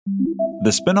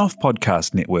The Spin-off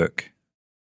Podcast Network.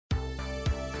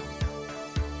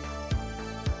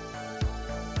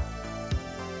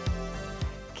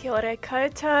 Kia ora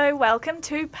koutou. Welcome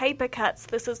to Paper Cuts.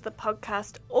 This is the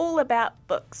podcast all about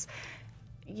books.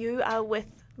 You are with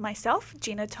myself,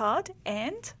 Gina Todd,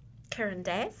 and Karen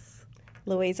Das.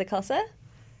 Louisa Cossa.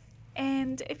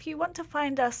 And if you want to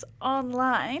find us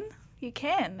online, you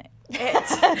can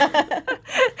at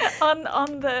on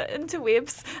the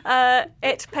interwebs at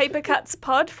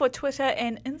papercutspod for Twitter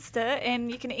and Insta, and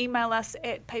you can email us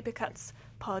at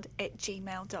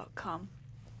papercutspod@gmail.com.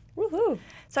 Woohoo!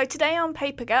 So today on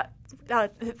Paper Cuts,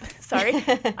 sorry,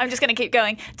 I'm just going to keep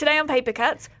going. Today on Paper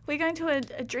Cuts, we're going to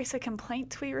address a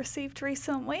complaint we received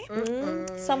recently.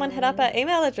 Someone hit up our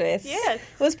email address. Yeah. It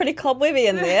was pretty cobwebby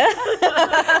in there.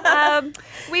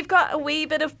 We've got a wee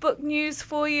bit of book news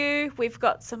for you. We've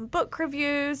got some book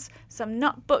reviews, some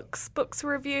not books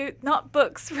reviews. Not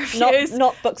books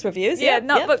reviews. Yeah, Yep,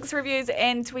 not yep. books reviews,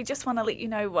 and we just want to let you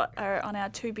know what are on our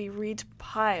to be read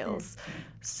piles.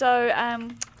 So,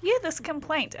 this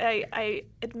complaint, I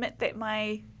admit that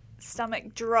my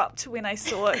stomach dropped when I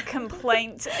saw a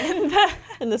complaint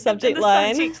In the subject in the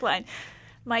line. subject line.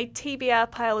 My TBR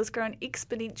pile has grown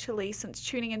exponentially since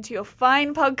tuning into your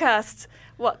fine podcast,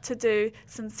 What to Do,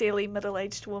 Sincerely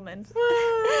Middle-Aged Woman.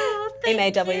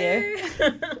 MAW.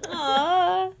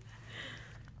 Aww.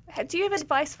 Do you have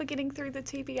advice for getting through the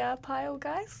TBR pile,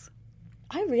 guys?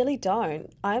 I really don't.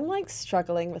 I'm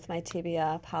struggling with my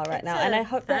TBR pile right now, and I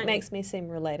hope that makes me seem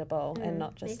relatable and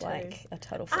not just too. like a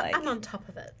total flake. I'm on top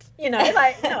of it.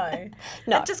 No.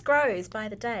 No. It just grows by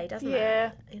the day, doesn't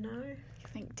Yeah. it? I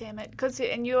think, damn it.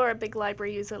 And you're a big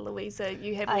library user, Louisa.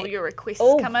 You have all your requests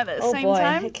come at the oh same boy,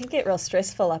 time. it can get real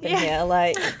stressful up in here.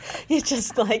 Like, you're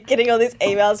just getting all these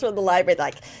emails from the library,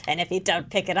 and if you don't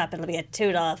pick it up, it'll be a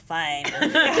 $2 fine.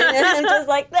 And I'm just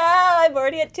no, I'm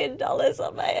already at $10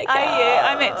 on my account.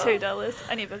 I'm at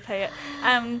 $2. I never pay it.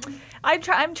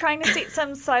 I'm trying to set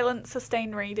some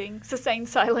sustained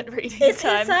silent reading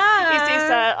time.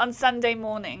 SSR on Sunday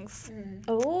mornings.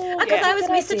 Oh, Because I was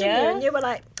that's a good messaging you idea. and you were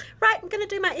like, right, I'm going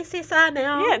to do my SSR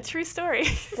now. Yeah, true story.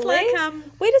 It's like,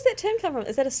 Where does that term come from?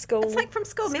 Is that a school? it's like from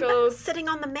school. Remember Schools. sitting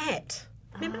on the mat?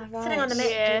 Remember right. sitting on the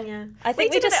mat? Yeah. Junior? I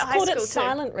think We we did it just at high called it school too.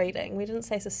 silent reading. We didn't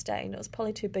say sustained. It was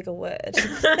probably too big a word.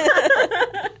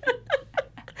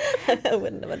 I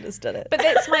wouldn't have understood it. But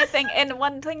that's my thing. And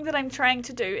one thing that I'm trying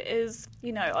to do is,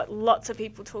 lots of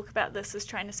people talk about this, is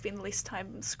trying to spend less time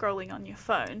scrolling on your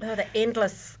phone. Oh, the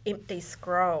endless empty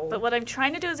scroll. But what I'm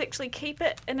trying to do is actually keep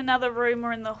it in another room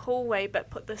or in the hallway, but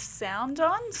put the sound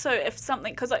on. So if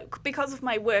something, because of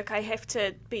my work, I have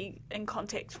to be in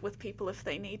contact with people if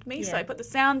they need me. So Yeah. I put the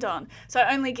sound on. So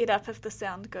I only get up if the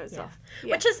sound goes off.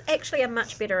 Yeah. Which is actually a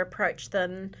much better approach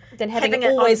than having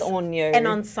it always on you. and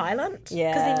on silent.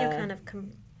 Yeah. Because then you're kind of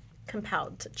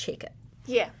compelled to check it.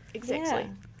 Yeah, exactly. Yeah.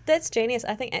 That's genius.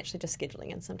 I think actually just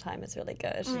scheduling in some time is really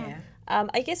good. Yeah.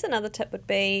 I guess another tip would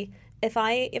be, if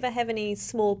I ever have any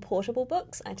small portable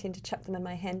books, I tend to chuck them in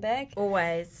my handbag.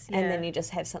 Always. Yeah. And then you just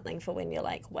have something for when you're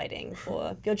waiting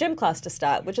for your gym class to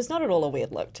start, which is not at all a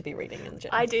weird look to be reading in the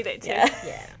gym. I do that too.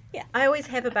 Yeah. I always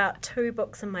have about 2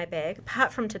 books in my bag,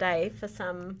 apart from today for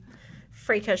some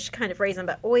freakish kind of reason,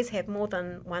 but always have more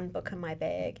than 1 book in my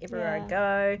bag everywhere I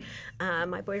go.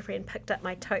 My boyfriend picked up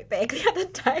my tote bag the other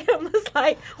day and was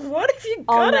like, what have you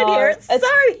got in no. here? It's so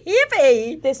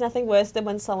heavy. There's nothing worse than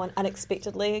when someone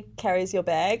unexpectedly carries your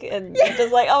bag and you're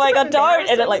just oh my God, don't!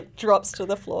 And it drops to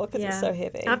the floor because it's so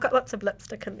heavy. I've got lots of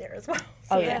lipstick in there as well.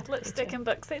 Oh, Yeah, yeah. lipstick and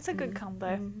books. That's a good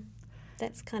combo.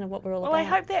 That's kind of what we're all Well, about. I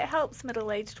hope that helps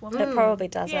middle-aged women. It probably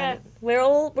doesn't. Yeah. We're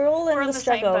all in We're the on the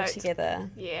same struggle boat. together.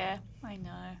 Yeah, I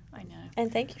know.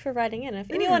 And thank you for writing in.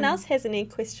 If anyone else has any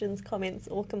questions, comments,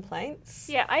 or complaints,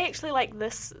 Yeah, I actually like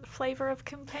this flavour of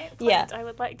complaint. Yeah. I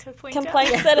would like to point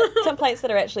complaints out. complaints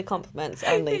that are actually compliments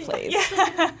only, please.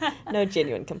 No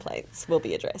genuine complaints will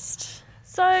be addressed.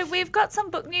 So we've got some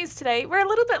book news today. We're a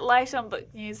little bit light on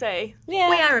book news, eh? Yeah,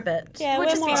 We are a bit. Yeah, We'll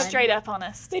we're just be more- straight up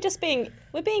honest.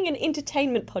 We're being an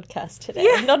entertainment podcast today,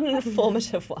 not an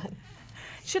informative one.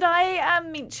 Should I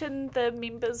mention the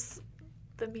members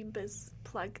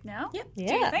plug now? Yep. Do you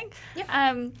Yeah. think?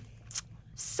 Yep.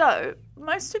 So,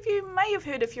 most of you may have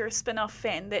heard, if you're a Spin-off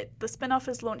fan, that the Spin-off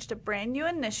has launched a brand new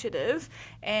initiative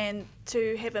and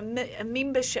to have a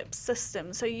membership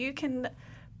system. So you can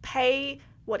pay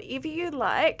whatever you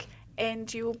like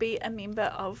and you will be a member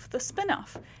of the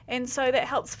Spin-off. And so that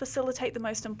helps facilitate the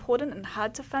most important and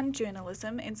hard-to-fund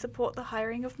journalism and support the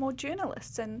hiring of more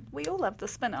journalists. And we all love the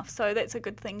Spin-off, so that's a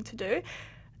good thing to do.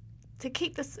 to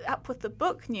keep this up with the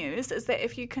book news is that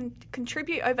if you can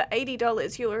contribute over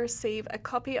 $80, you'll receive a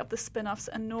copy of the spin-off's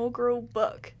inaugural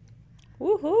book.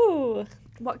 Woohoo!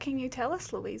 What can you tell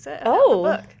us, Louisa, about Oh,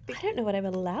 the book? I don't know what I'm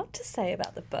allowed to say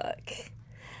about the book.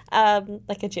 I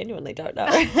genuinely don't know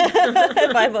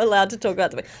if I'm allowed to talk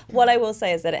about the book. What I will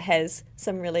say is that it has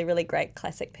some really, really great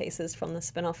classic pieces from the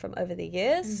spin-off from over the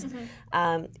years.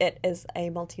 It is a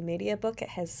multimedia book. It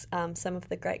has some of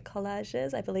the great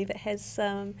collages. I believe it has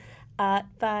some art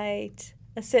by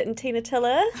a certain Tina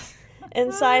Tiller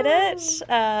inside it.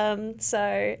 And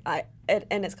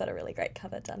it's got a really great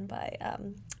cover done by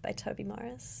Toby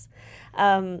Morris.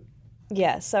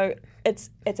 So it's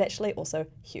actually also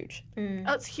huge.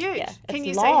 Oh, it's huge. Yeah, Can it's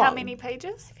you say how long. many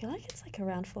pages? I feel like it's like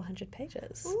around 400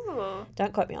 pages. Ooh.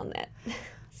 Don't quote me on that.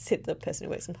 Said the person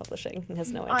who works in publishing and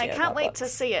has no idea. I can't about wait to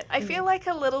books. see it. I feel like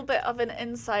a little bit of an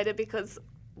insider because,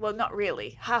 well, not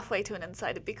really, halfway to an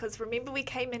insider because remember we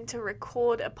came in to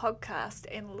record a podcast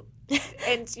and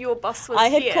your boss was I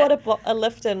had here. caught a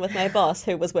lift in with my boss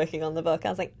who was working on the book. I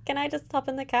was like, can I just hop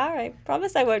in the car? I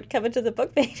promise I won't come into the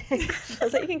book meeting. She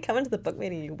was like, you can come into the book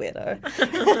meeting, you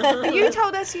weirdo. You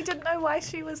told us you didn't know why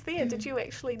she was there. Did you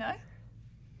actually know?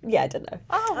 Yeah, I did know.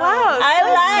 Oh, wow.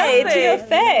 I lied to your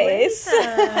face.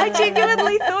 I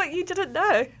genuinely thought you didn't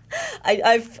know.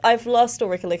 I've lost all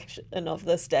recollection of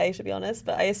this day, to be honest,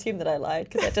 but I assume that I lied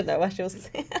because I didn't know why she was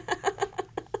there.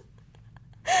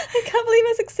 I can't believe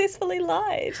I successfully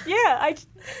lied. Yeah.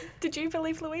 Did you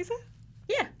believe Louisa?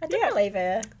 Yeah, I do believe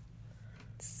her.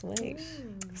 Sweet.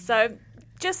 So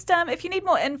just if you need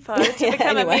more info to Yeah,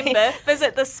 become anyway. a member,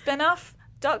 visit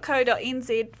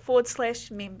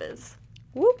thespinoff.co.nz/members.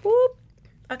 Whoop whoop.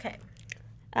 Okay.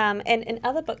 And in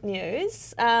other book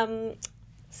news,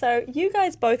 so you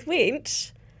guys both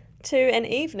went to an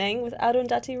evening with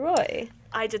Arundhati Roy.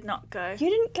 I did not go. You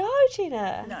didn't go,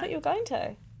 Jenna. No. I thought you were going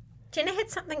to. Jenna had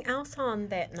something else on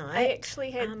that night. I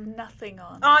actually had nothing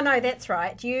on. Oh no, that's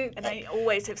right. And I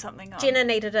always have something on. Jenna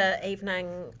needed an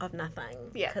evening of nothing.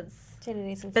 Yeah. Because Jenna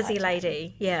needs some busy flight time.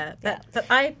 lady. Yeah. But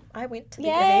I went to the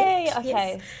Yay! event. Okay.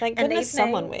 Yes. Thank An goodness evening-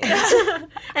 someone went.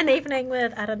 An evening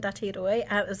with Arundhati Roy.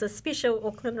 It was a special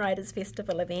Auckland Writers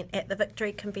Festival event at the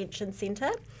Victory Convention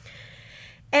Centre.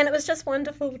 And it was just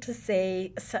wonderful to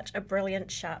see such a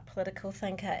brilliant, sharp political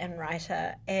thinker and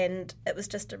writer. And it was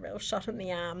just a real shot in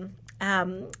the arm.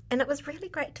 And it was really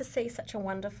great to see such a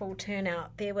wonderful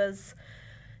turnout. There was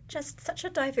just such a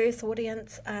diverse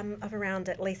audience of around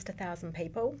at least 1,000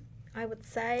 people, I would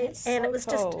say. That's and so it was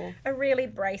just cool. a really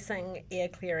bracing,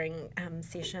 ear-clearing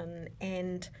session.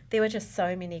 And there were just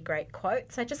so many great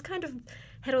quotes. I just kind of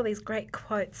had all these great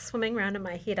quotes swimming around in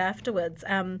my head afterwards.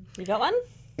 You got one?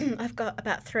 I've got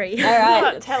about 3. All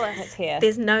right. Tell us. Let's hear.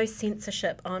 There's no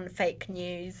censorship on fake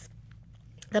news.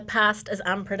 The past is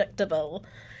unpredictable.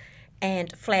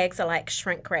 And flags are like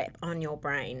shrink wrap on your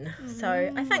brain.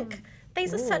 So I think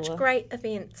these are such Ooh. great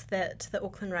events that the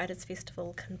Auckland Writers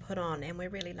Festival can put on, and we're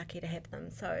really lucky to have them.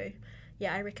 So,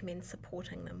 yeah, I recommend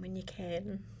supporting them when you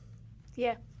can.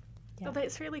 Yeah. Well,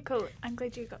 that's really cool. I'm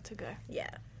glad you got to go.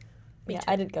 Yeah. Yeah,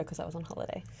 I didn't go because I was on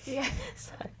holiday. Yeah.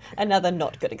 So another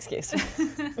not good excuse.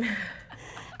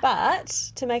 But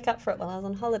to make up for it while I was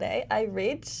on holiday, I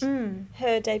read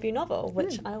her debut novel,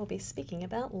 which I will be speaking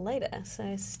about later.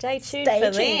 So stay tuned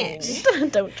for that.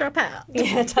 Don't drop out.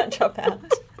 Yeah, don't drop out.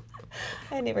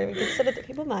 I never even considered that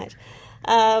people might.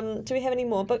 Do we have any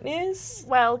more book news?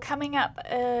 Well, coming up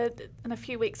in a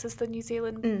few weeks is the New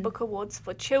Zealand Book Awards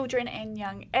for Children and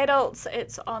Young Adults.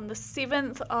 It's on the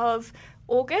 7th of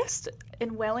August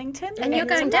in Wellington. And you're at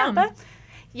going Te down? Papa.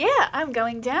 Yeah, I'm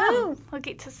going down. Oh. I'll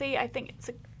get to see, I think it's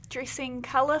dressing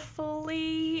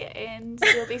colourfully, and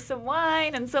there'll be some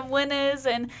wine and some winners,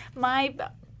 and my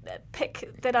pick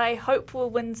that I hope will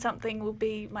win something will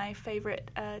be my favourite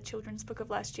children's book of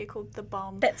last year called The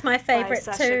Bomb. That's my by favourite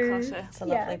Sasha too. Cotter. It's a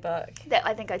lovely book. That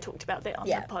I think I talked about that on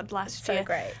Yeah, the pod last So year.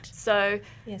 great. So,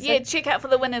 Yeah, so- check out for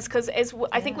the winners because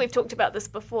I think we've talked about this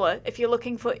before. If you're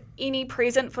looking for any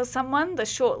present for someone, the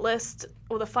shortlist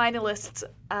or the finalists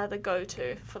are the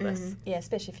go-to for this. Yeah,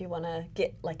 especially if you want to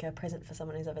get like a present for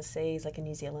someone who's overseas, like a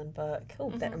New Zealand book. Oh,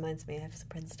 that reminds me, I have some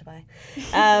presents to buy.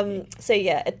 So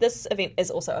yeah, this event is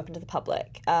also open to the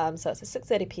public. So it's at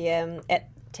 6:30 p.m. at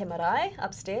Te Marae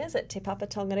upstairs at Te Papa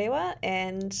Tongarewa,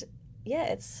 and yeah,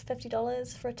 it's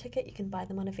 $50 for a ticket. You can buy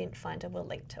them on Eventfinder. We'll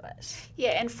link to it.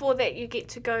 Yeah, and for that you get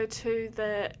to go to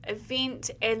the event,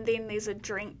 and then there's a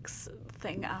drinks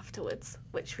thing afterwards,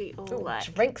 which we all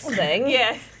like. Drinks thing.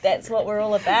 Yeah. That's what we're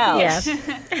all about. Yeah.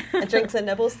 A drinks and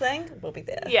nibbles thing. We'll be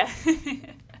there. Yeah.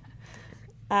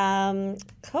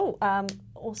 Cool.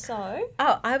 also.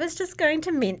 Oh, I was just going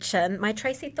to mention my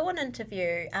Tracy Thorn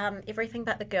interview, Everything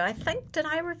But the Girl. I think, did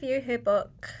I review her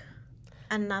book?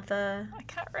 I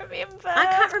can't remember. I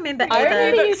can't remember I either.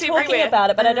 remember you Books talking everywhere. about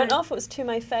it, but I don't know if it was to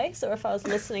my face or if I was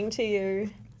listening to you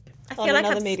I on feel like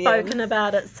another I've medium. spoken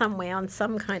about it somewhere on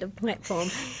some kind of platform.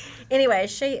 Anyway,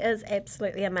 she is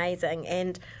absolutely amazing,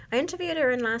 and I interviewed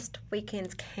her in last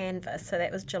weekend's Canvas, so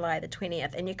that was July the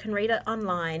 20th, and you can read it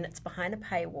online. It's behind a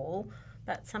paywall,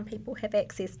 but some people have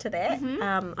access to that.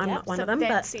 I'm not one of them, but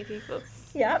Fancy people.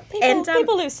 yeah,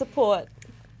 People who support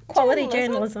quality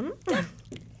journalism.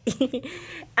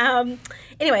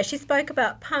 Anyway, she spoke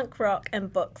about punk rock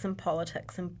and books and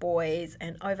politics and boys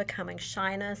and overcoming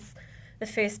shyness. The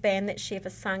first band that she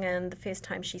ever sung in, the first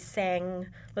time she sang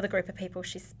with a group of people,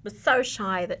 she was so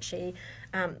shy that she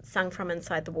sung from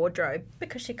inside the wardrobe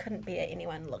because she couldn't bear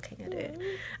anyone looking at her.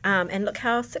 And look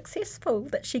how successful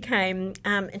that she came.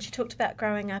 And she talked about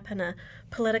growing up in a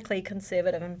politically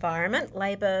conservative environment.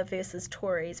 Labour versus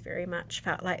Tories very much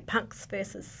felt like punks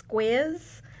versus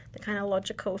squares, the kind of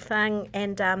logical thing.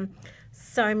 And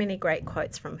so many great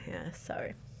quotes from her.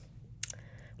 So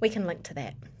we can link to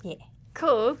that. Yeah.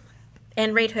 Cool.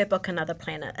 And read her book, Another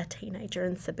Planet, A Teenager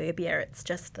in Suburbia. It's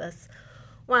just this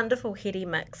wonderful, heady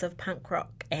mix of punk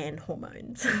rock and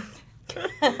hormones.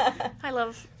 I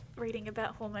love reading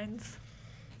about hormones.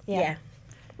 Yeah.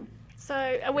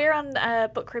 So we're on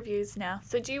book reviews now.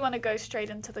 So do you want to go straight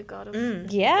into The God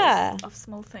of, Yeah. of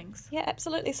Small Things? Yeah,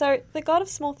 absolutely. So, The God of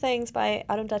Small Things by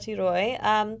Arundhati Roy.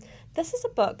 This is a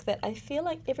book that I feel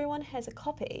like everyone has a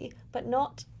copy, but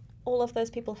not all of those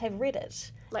people have read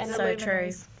it. Like And the so true.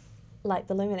 Luminaries. Like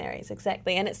the Luminaries,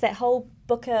 exactly. And it's that whole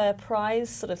Booker Prize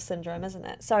sort of syndrome, isn't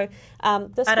it? So, this I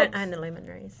book... don't own the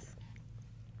Luminaries.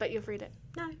 But you've read it.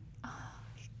 No.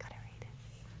 You've got to read it.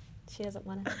 She doesn't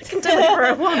want it. I can do whatever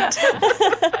I want.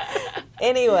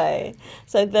 Anyway,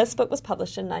 so this book was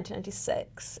published in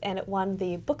 1996 and it won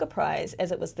the Booker Prize,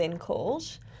 as it was then called,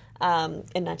 in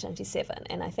 1997.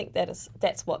 And I think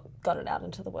that's what got it out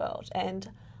into the world. And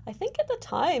I think at the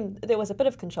time there was a bit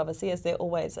of controversy, as there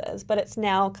always is, but it's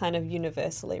now kind of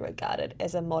universally regarded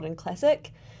as a modern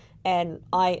classic. And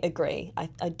I agree.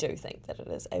 I do think that it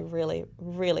is a really,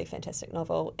 really fantastic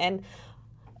novel. And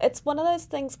it's one of those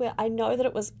things where I know that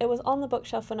it was on the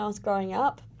bookshelf when I was growing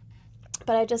up,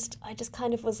 but I just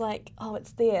kind of was like, oh,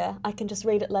 it's there. I can just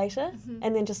read it later.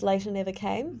 And then just later never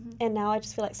came. And now I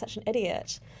just feel like such an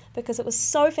idiot because it was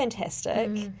so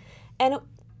fantastic. And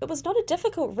it was not a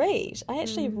difficult read. I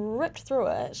actually ripped through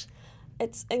it.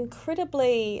 It's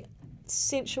incredibly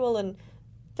sensual and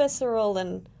visceral,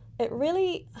 and it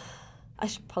really... I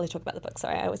should probably talk about the book.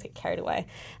 Sorry, I always get carried away.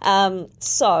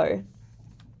 So,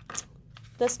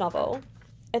 this novel,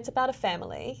 it's about a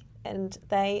family, and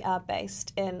they are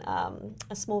based in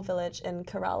a small village in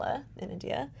Kerala in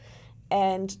India,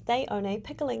 and they own a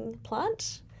pickling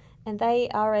plant, and they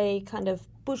are a kind of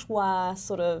bourgeois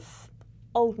sort of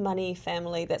old money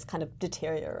family that's kind of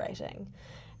deteriorating.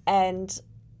 And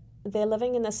they're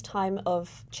living in this time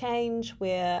of change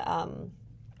where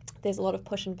there's a lot of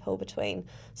push and pull between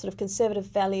sort of conservative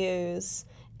values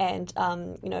and,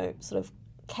 sort of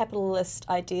capitalist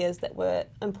ideas that were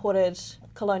imported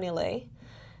colonially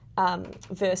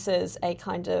versus a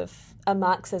kind of a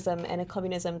Marxism and a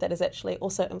communism that is actually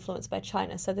also influenced by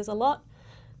China. So there's a lot.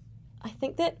 I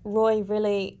think that Roy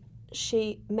really...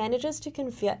 she manages to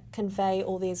convey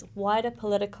all these wider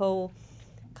political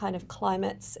kind of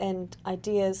climates and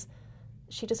ideas.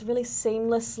 She just really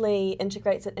seamlessly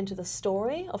integrates it into the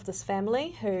story of this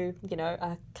family who,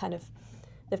 are kind of,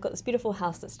 they've got this beautiful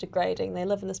house that's degrading. They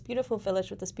live in this beautiful village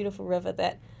with this beautiful river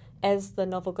that, as the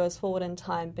novel goes forward in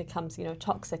time, becomes,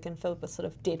 toxic and filled with sort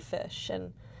of dead fish.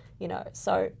 And,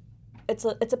 so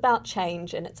it's about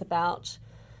change and it's about,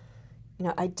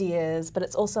 ideas, but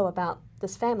it's also about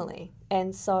this family.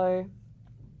 And so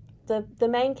the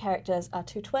main characters are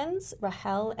two twins,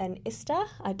 Rahel and Esther.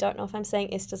 I don't know if I'm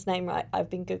saying Esther's name right. I've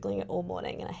been Googling it all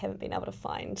morning and I haven't been able to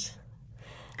find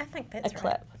I think that's a right.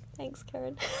 clip. Thanks,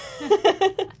 Karen.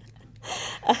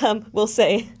 We'll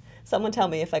see. Someone tell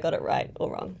me if I got it right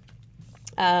or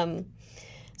wrong.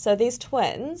 So these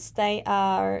twins, they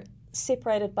are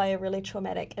separated by a really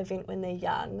traumatic event when they're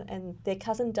young, and their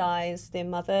cousin dies. Their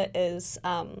mother is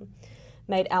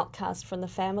made outcast from the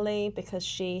family because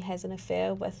she has an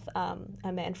affair with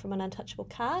a man from an untouchable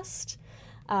caste,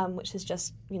 which is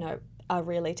just, a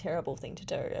really terrible thing to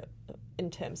do in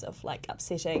terms of like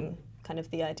upsetting kind of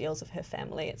the ideals of her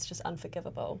family. It's just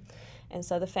unforgivable. And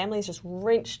so the family is just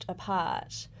wrenched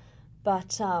apart.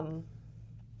 But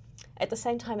at the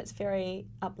same time, it's very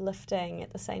uplifting.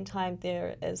 At the same time,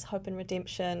 there is hope and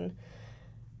redemption.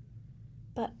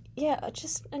 But yeah,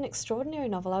 just an extraordinary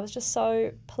novel. I was just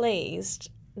so pleased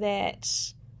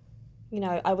that,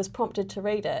 I was prompted to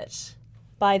read it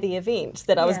by the event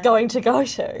that I was going to go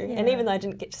to. Yeah. And even though I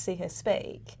didn't get to see her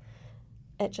speak,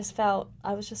 it just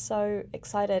I was just so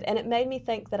excited. And it made me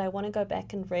think that I want to go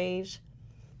back and read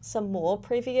some more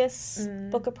previous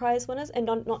Booker Prize winners, and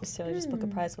not necessarily just Booker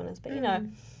Prize winners, but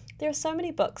there are so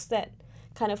many books that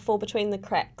kind of fall between the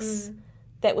cracks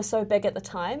that were so big at the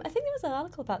time. I think there was an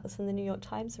article about this in the New York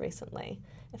Times recently.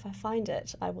 If I find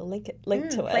it, I will link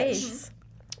to it. Please.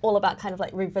 All about kind of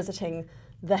like revisiting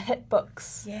the hit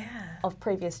books Yeah. of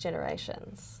previous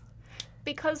generations.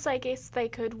 Because I guess they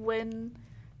could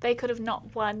have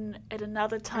not won at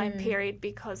another time period,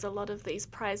 because a lot of these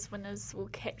prize winners will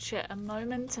capture a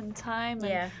moment in time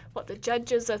and what the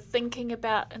judges are thinking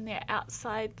about in their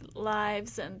outside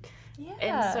lives, and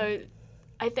so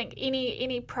I think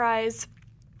any prize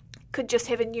could just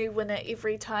have a new winner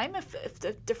every time if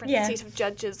the different set of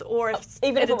judges, or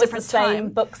even if it was the same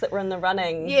books that were in the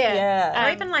running. Or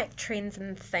even like trends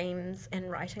and themes and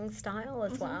writing style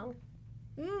as well.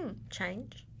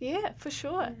 Change. Yeah, for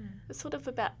sure. It's sort of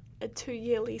about a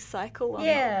 2-yearly cycle on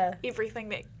everything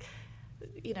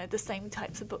that, the same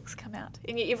types of books come out.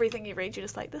 And everything you read, you're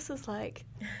just like, this is like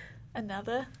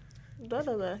another blah,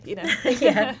 blah, blah,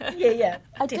 Yeah,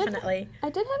 definitely. I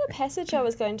did have a passage I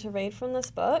was going to read from this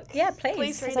book. Yeah, please.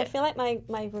 Please read Because I it. feel like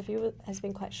my review has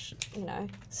been quite,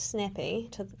 snappy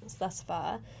thus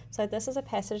far. So this is a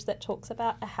passage that talks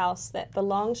about a house that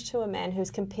belonged to a man who's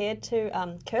compared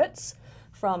to Kurtz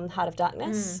from Heart of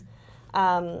Darkness.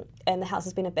 And the house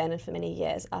has been abandoned for many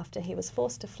years after he was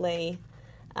forced to flee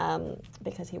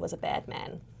because he was a bad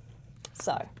man.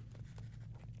 So,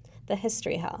 the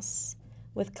History House,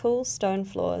 with cool stone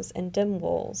floors and dim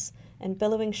walls and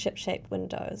billowing ship-shaped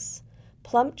windows.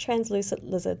 Plump, translucent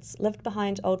lizards lived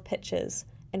behind old pictures,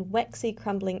 and waxy,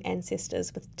 crumbling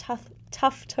ancestors with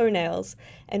tough toenails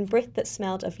and breath that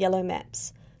smelled of yellow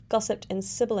maps gossiped in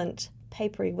sibilant,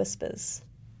 papery whispers.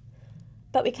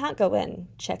 But we can't go in,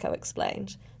 Chaco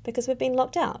explained, because we've been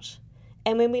locked out.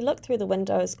 And when we look through the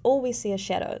windows, all we see are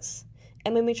shadows.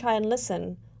 And when we try and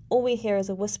listen, all we hear is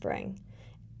a whispering.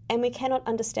 And we cannot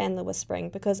understand the whispering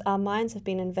because our minds have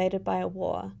been invaded by a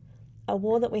war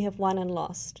that we have won and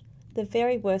lost, the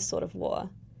very worst sort of war,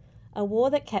 a war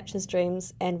that captures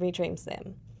dreams and redreams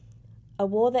them, a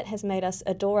war that has made us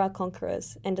adore our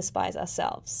conquerors and despise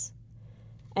ourselves.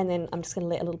 And then I'm just going to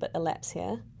let a little bit elapse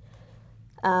here.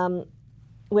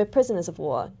 We're prisoners of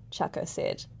war, Chaco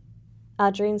said.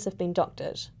 Our dreams have been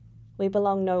doctored. We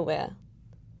belong nowhere.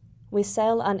 We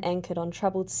sail unanchored on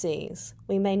troubled seas.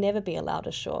 We may never be allowed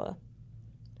ashore.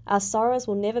 Our sorrows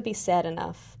will never be sad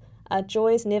enough. Our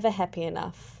joys never happy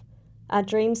enough. Our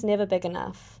dreams never big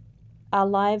enough. Our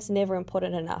lives never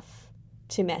important enough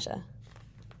to matter.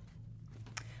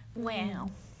 Wow.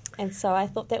 And so I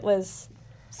thought that was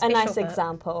Special a nice bit.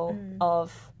 example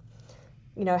of,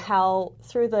 how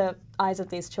through the eyes of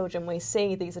these children we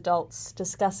see these adults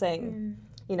discussing,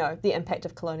 the impact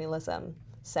of colonialism,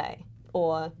 say,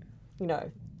 or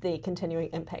the continuing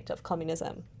impact of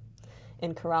communism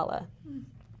in Kerala.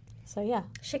 So yeah.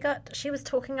 She was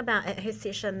talking about at her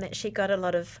session that she got a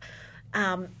lot of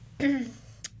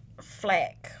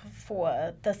flack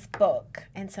for this book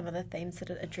and some of the themes that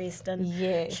it addressed, and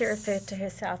Yes. she referred to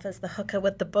herself as the hooker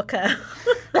with the booker.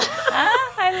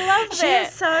 I love She that.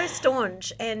 is so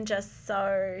staunch and just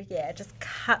just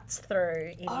cuts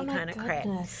through any kind of crap.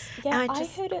 Yeah, And I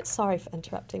heard it. Sorry for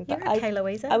interrupting, but You're okay,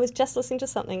 Louisa. I was just listening to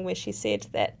something where she said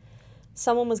that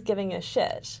someone was giving her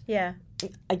shit, Yeah.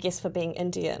 I guess, for being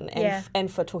Indian and, Yeah.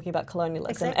 and for talking about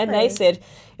colonialism. Exactly. And they said,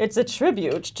 it's a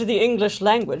tribute to the English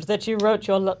language that you wrote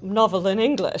your novel in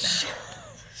English.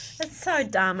 It's so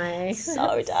dumb, eh?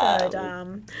 So It's dumb. So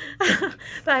dumb.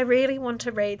 But I really want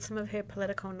to read some of her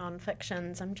political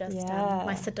non-fictions. I'm just, Yeah.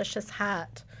 My Seditious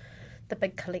Heart, the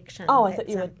big collection. Oh, I thought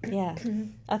That's, you were, yeah.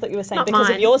 I thought you were saying Not because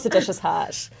of mine. your seditious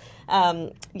heart.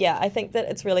 Yeah, I think that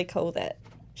it's really cool that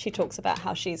she talks about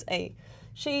how she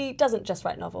doesn't just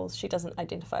write novels. She doesn't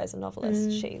identify as a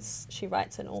novelist. She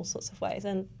writes in all sorts of ways.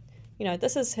 And,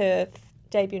 this is her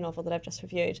debut novel that I've just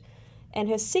reviewed. And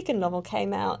her second novel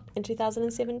came out in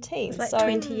 2017. It's like so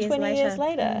 20 years years later.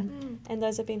 later. And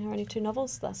those have been her only 2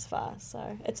 novels thus far.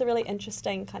 So it's a really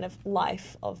interesting kind of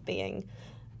life of being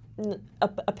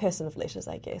a person of letters,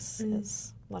 I guess,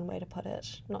 is one way to put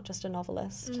it. Not just a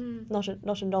novelist, not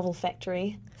a novel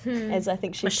factory, as I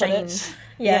think she Machine. put it.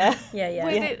 Yeah.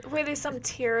 Were there some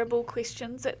terrible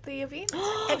questions at the event?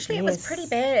 Actually, it was Yes. pretty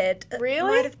bad. It Really?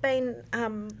 might have been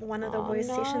one of the Oh, worst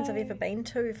sessions I've no. ever been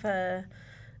to for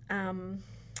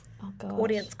Oh, gosh.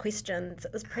 audience questions.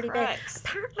 It was pretty bad. Christ.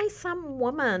 Apparently some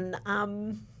woman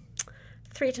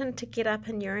threatened to get up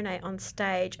and urinate on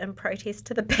stage and protest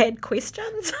to the bad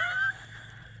questions.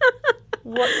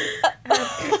 What?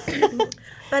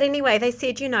 But anyway, they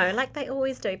said, like they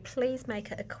always do, please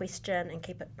make it a question and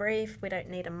keep it brief. We don't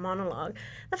need a monologue.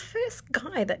 The first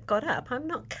guy that got up, I'm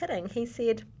not kidding, he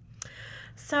said,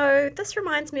 so this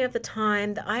reminds me of the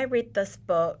time that I read this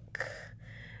book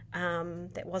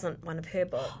that wasn't one of her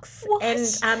books. What?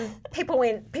 And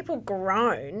people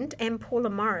groaned, and Paula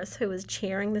Morris, who was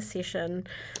chairing the session,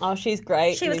 Oh, she's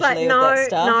great. she was usually like, with no, that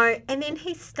stuff. no. And then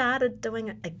he started doing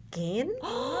it again.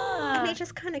 And he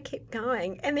just kind of kept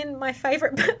going. And then my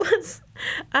favourite bit was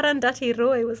Arundhati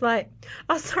Roy was like,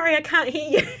 oh, sorry, I can't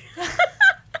hear you.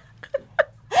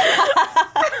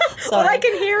 All I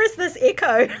can hear is this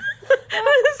echo.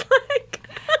 I was like,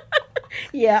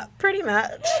 yeah, pretty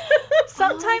much.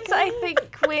 Sometimes I think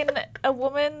when a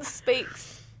woman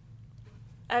speaks,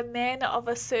 a man of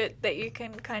a cert that you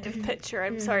can kind of picture.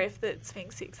 I'm sorry if that's being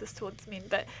sexist towards men,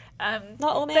 but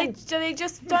Not all men. they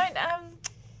just don't.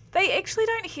 They actually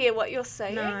don't hear what you're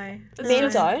saying. No. It's Men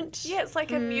just- don't. Yeah, it's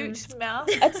like a mute mouth.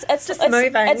 It's just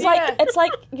moving. It's Yeah.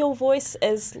 like your voice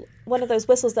is one of those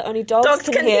whistles that only dogs, Dogs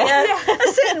can hear a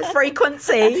certain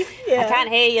frequency. Yeah. I can't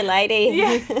hear you, lady.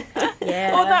 Yeah.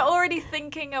 Yeah. Or they're already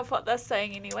thinking of what they're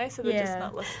saying anyway, so they're just Yeah.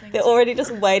 not listening. They're already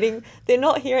just waiting. They're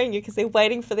not hearing you because they're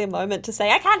waiting for their moment to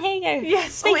say, I can't hear you.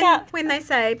 Yes. Speak up. when they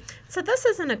say, so this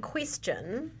isn't a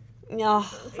question. Oh,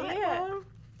 It's like, Yeah. well,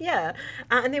 yeah.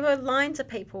 And there were lines of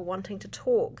people wanting to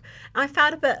talk. I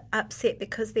felt a bit upset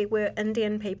because there were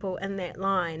Indian people in that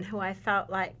line who I felt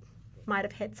like might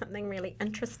have had something really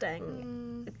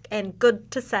interesting and good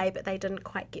to say, but they didn't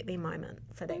quite get their moment.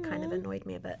 So that kind of annoyed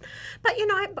me a bit. But,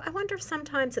 I wonder if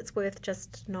sometimes it's worth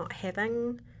just not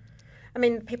having... I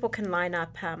mean, people can line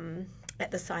up at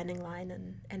the signing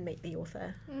line and meet the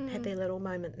author, have their little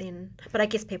moment then. But I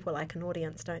guess people like an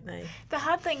audience, don't they? The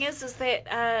hard thing is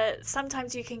that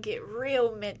sometimes you can get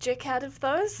real magic out of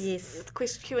those. Yes.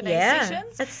 Q&A Yeah.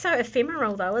 sessions. It's so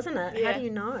ephemeral though, isn't it? Yeah. How do you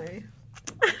know?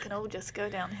 It can all just go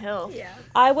downhill. Yeah.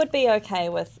 I would be okay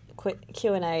with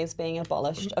Q&As being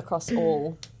abolished across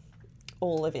all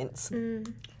events.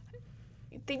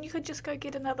 Then you could just go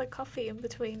get another coffee in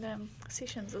between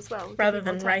sessions as well. Rather Give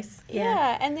you than more time. race.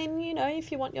 Yeah, and then,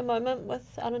 if you want your moment with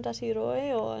Arundhati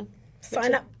Roy or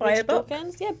Sign up, buy a Richard book.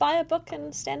 Dawkins, buy a book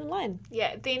and stand in line.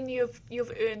 Yeah, then you've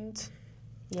earned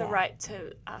the Yeah. right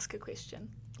to ask a question.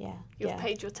 Yeah, You've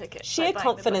paid your ticket. by Sheer buying the book.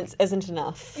 confidence isn't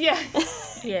enough. Yeah.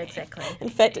 Yeah, exactly. In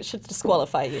fact, it should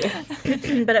disqualify you.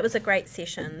 But it was a great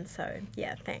session, so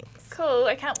yeah, thanks. Cool.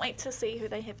 I can't wait to see who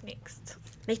they have next.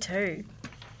 Me too.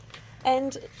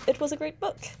 And it was a great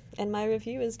book, and my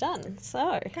review is done.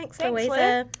 So, Thanks, Thanks,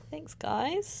 Louisa. thanks,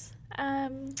 guys.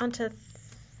 On to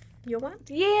your one?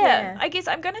 Yeah, I guess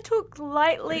I'm going to talk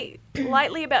lightly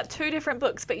about two different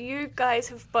books, but you guys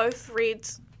have both read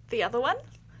the other one,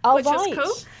 Oh, which right. is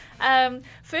cool.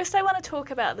 First, I want to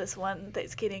talk about this one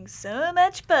that's getting so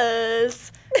much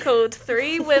buzz called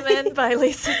Three Women by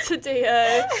Lisa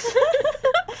Taddeo.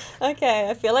 Okay,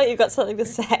 I feel like you've got something to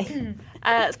say.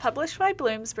 It's published by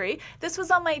Bloomsbury. This was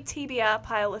on my TBR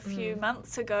pile a few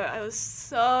months ago. I was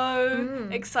so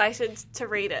excited to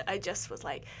read it. I just was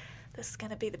like, this is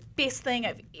going to be the best thing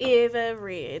I've ever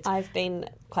read. I've been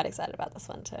quite excited about this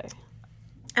one too.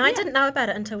 And I didn't know about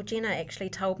it until Jenna actually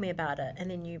told me about it,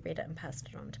 and then you read it and passed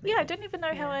it on to me. Yeah, I don't even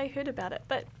know how I heard about it,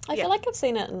 but I feel like I've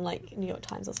seen it in like New York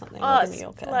Times or something. oh, or the it's New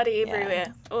Yorker. bloody Yeah. everywhere,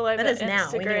 all over It is now,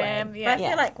 Instagram. anyway. Yeah. But I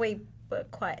feel like we were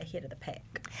quite ahead of the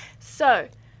pack. So,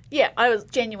 yeah, I was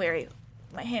January.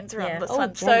 My hands are Yeah. on this Oh,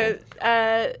 one. January.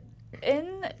 So,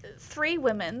 in Three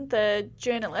Women, the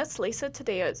journalist Lisa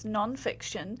Taddeo, it's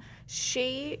non-fiction.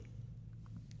 She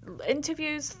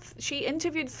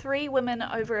interviewed three women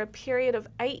over a period of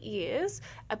 8 years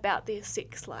about their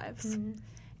sex lives,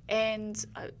 and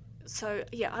so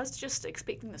I was just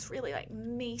expecting this really like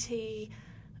meaty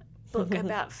book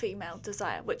about female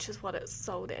desire, which is what it's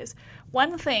sold as.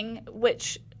 One thing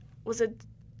which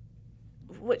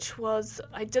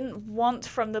I didn't want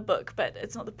from the book, but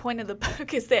it's not the point of the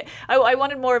book, is that I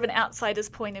wanted more of an outsider's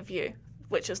point of view,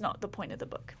 which is not the point of the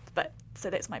book. But so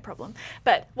that's my problem.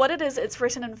 But what it is, it's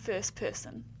written in first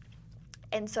person.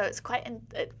 And so it's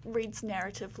it reads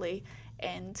narratively,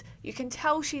 and you can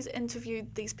tell she's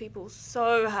interviewed these people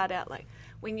so hard out. Like,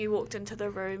 when you walked into the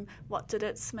room, what did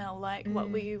it smell like? What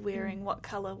were you wearing? What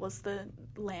colour was the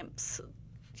lamps?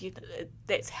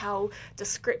 That's how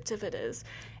descriptive it is.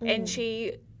 And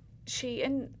she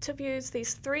interviews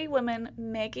these three women.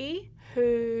 Maggie,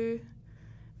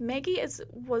 Maggie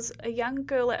was a young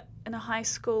girl in a high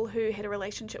school who had a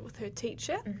relationship with her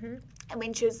teacher. Mm-hmm. And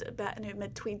when she was about in her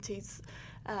mid-20s,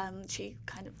 she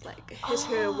kind of like hit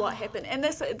her what happened. And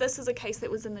this is a case that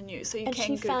was in the news, so you can Google it.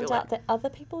 And she found out that other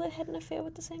people had an affair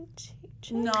with the same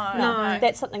teacher? No.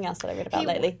 That's something else that I read about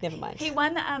lately. Never mind. He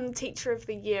won Teacher of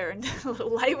the Year, and a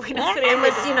little late when I and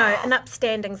was, an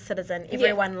upstanding citizen.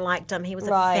 Everyone liked him. He was a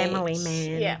family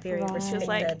man, very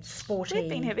respected, sporty. We've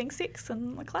been having sex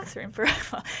in the classroom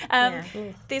forever.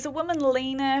 There's a woman,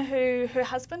 Lena, who her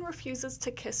husband refuses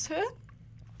to kiss her.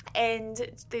 And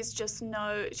there's just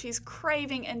she's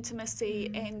craving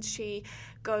intimacy, and she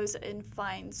goes and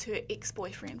finds her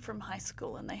ex-boyfriend from high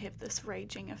school, and they have this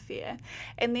raging affair.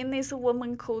 And then there's a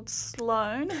woman called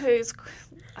Sloane, I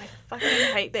fucking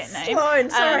hate that name. Sloane,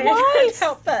 sorry, I can't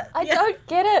help it. I don't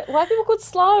get it. Why are people called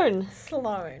Sloane?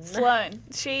 Sloane.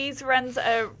 She runs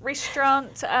a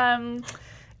restaurant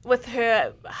with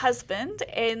her husband,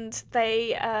 and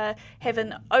they have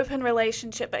an open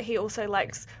relationship, but he also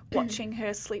likes watching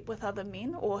her sleep with other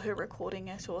men, or her recording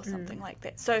it, or something like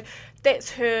that. So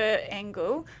that's her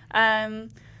angle.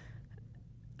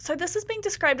 So this has been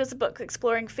described as a book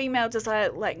exploring female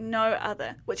desire like no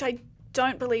other, which I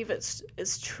don't believe is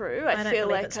true. I feel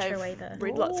like I've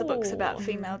read lots of books about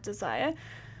female desire.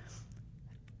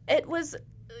 It was,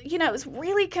 it was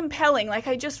really compelling. Like,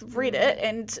 I just read it,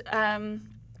 and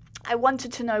I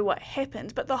wanted to know what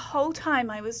happened, but the whole time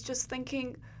I was just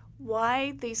thinking,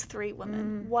 why these three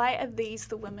women? Why are these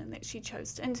the women that she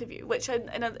chose to interview? Which in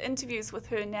interviews with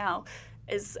her now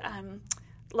is,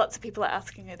 lots of people are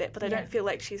asking her that, but I don't feel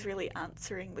like she's really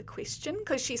answering the question,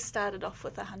 because she started off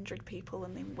with 100 people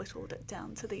and then whittled it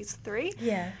down to these three.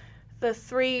 Yeah. The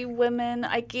three women,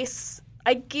 I guess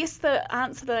the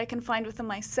answer that I can find within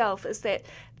myself is that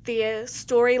their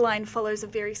storyline follows a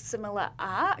very similar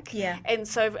arc. Yeah. And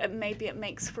so maybe it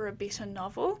makes for a better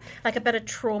novel. Like a bit of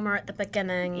trauma at the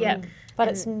beginning. Yeah. But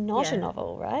it's not a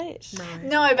novel, right?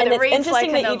 No, but it reads like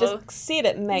a novel. Interesting that you just said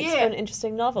it makes for an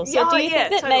interesting novel. So do you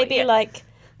think that maybe like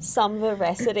some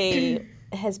veracity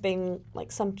has been,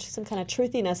 like some kind of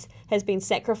truthiness has been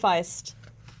sacrificed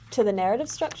to the narrative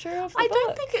structure of the book? I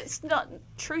don't think it's not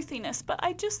truthiness, but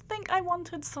I just think I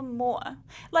wanted some more.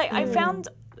 Like, I found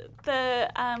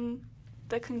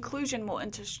the conclusion more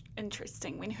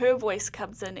interesting when her voice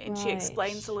comes in and she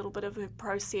explains a little bit of her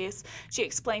process. She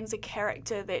explains a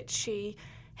character that she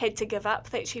had to give up,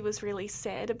 that she was really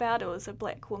sad about. It was a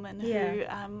black woman who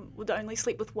would only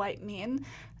sleep with white men.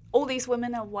 All these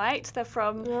women are white. They're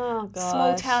from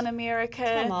small town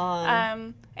America. Come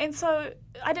on. And so,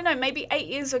 I don't know, maybe 8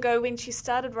 years ago when she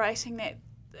started writing that,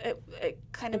 it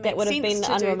kind of that would have been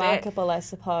unremarkable, I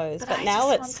suppose. But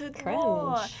now it's cringe.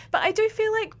 More. But I do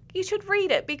feel like you should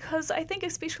read it, because I think,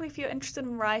 especially if you're interested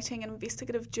in writing and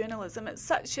investigative journalism, it's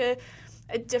such a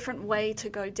different way to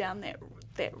go down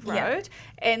that road.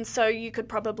 And so you could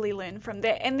probably learn from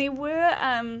that. And there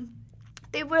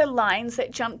were lines that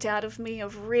jumped out of me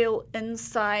of real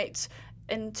insight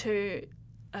into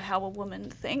how a woman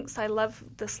thinks. I love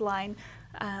this line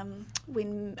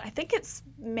when I think it's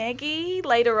Maggie,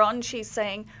 later on, she's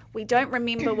saying, we don't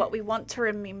remember what we want to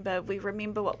remember, we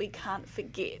remember what we can't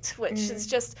forget, which is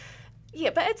just,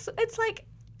 but it's like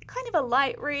kind of a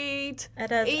light read,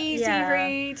 easy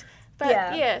read,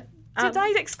 but did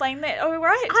I explain that all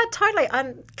right? Totally.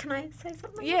 Can I say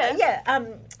something? Yeah. Yeah.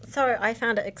 So I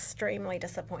found it extremely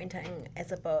disappointing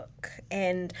as a book.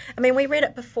 And, I mean, we read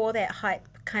it before that hype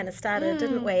kind of started,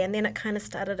 didn't we? And then it kind of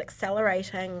started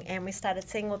accelerating, and we started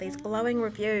seeing all these glowing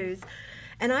reviews.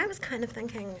 And I was kind of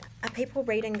thinking, are people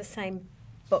reading the same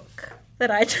book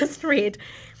that I just read?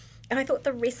 And I thought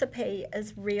the recipe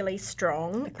is really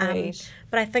strong.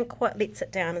 But I think what lets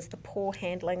it down is the poor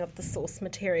handling of the source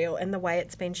material and the way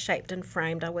it's been shaped and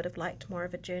framed. I would have liked more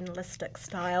of a journalistic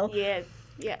style. Yeah.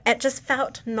 It just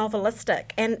felt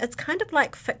novelistic. And it's kind of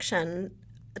like fiction.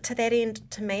 To that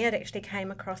end, to me, it actually came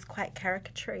across quite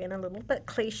caricature and a little bit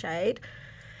cliched.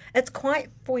 It's quite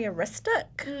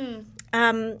voyeuristic.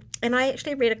 And I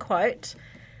actually read a quote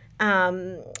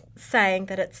saying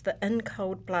that it's the in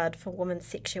cold blood for women's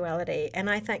sexuality, and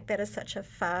I think that is such a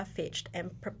far-fetched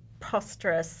and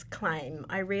preposterous claim.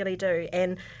 I really do.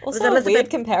 And also it was a weird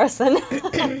comparison.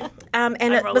 I'm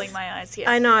rolling my eyes here.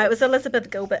 I know, it was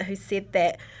Elizabeth Gilbert who said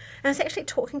that. And I was actually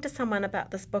talking to someone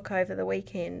about this book over the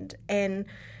weekend, and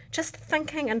just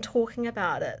thinking and talking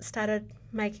about it started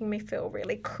making me feel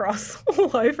really cross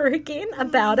all over again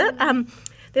about it.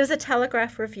 There was a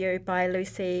Telegraph review by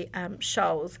Lucy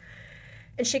Scholes,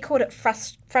 and she called it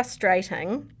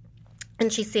frustrating.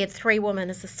 And she said, Three Women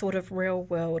is a sort of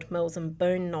real-world Mills and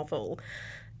Boon novel.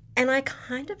 And I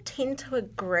kind of tend to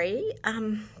agree.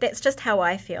 That's just how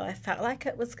I feel. I felt like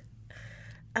it was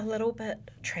a little bit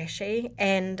trashy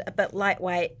and a bit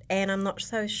lightweight, and I'm not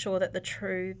so sure that the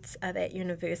truths are that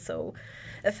universal.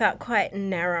 It felt quite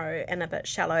narrow and a bit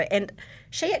shallow. And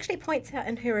she actually points out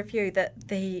in her review that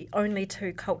the only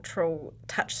two cultural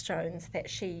touchstones that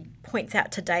she points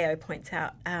out, Tadeo points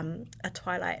out, are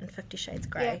Twilight and 50 Shades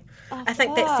Grey. Yeah. Oh, I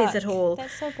think that says it all.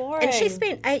 That's so boring. And she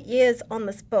spent 8 years on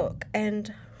this book,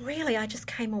 and really I just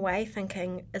came away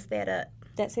thinking, is that it?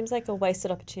 That seems like a wasted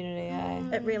opportunity,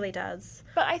 eh? It really does.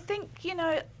 But I think,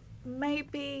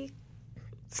 maybe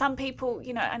some people,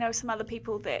 I know some other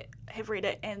people that have read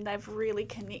it and they've really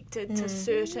connected to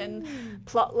certain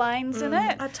plot lines in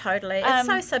it. Oh, totally. It's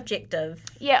so subjective.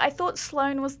 Yeah, I thought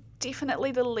Sloane was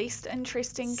definitely the least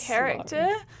interesting character.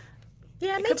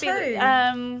 Yeah, me Could be too.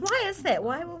 Why is that?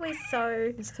 Why were we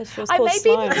so... It's because she was called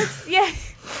Sloane. Is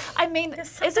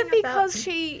it because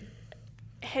she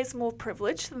has more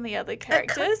privilege than the other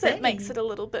characters? It makes it a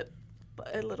little bit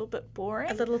boring.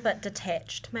 A little bit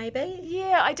detached, maybe?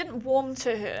 Yeah, I didn't warm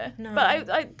to her. No. But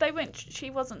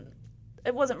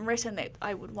it wasn't written that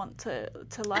I would want to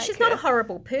like She's her. not a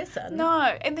horrible person. No,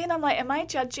 and then I'm like, am I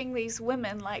judging these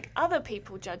women like other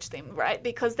people judge them, right?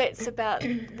 Because that's about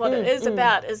what it is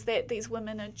about, is that these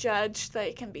women are judged.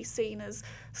 They can be seen as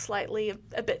slightly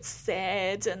a bit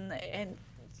sad, and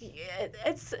yeah,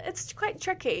 it's quite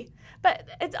tricky. But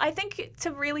I think to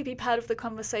really be part of the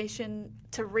conversation,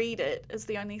 to read it is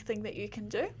the only thing that you can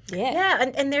do. Yeah,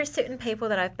 and there are certain people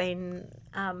that I've been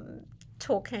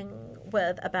talking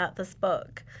with about this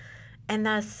book, and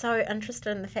they're so interested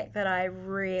in the fact that I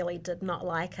really did not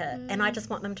like it, and I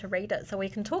just want them to read it so we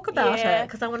can talk about it,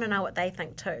 because I want to know what they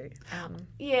think too.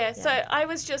 So I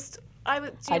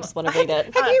just want to read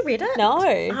it. Have you read it? No.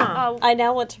 Oh. I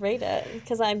now want to read it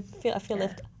because I feel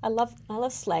left. I love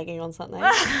slagging on something.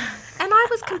 And I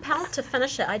was compelled to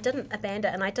finish it. I didn't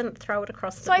abandon it, and I didn't throw it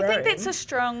across the room. So I think that's a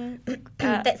strong...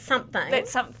 that's something.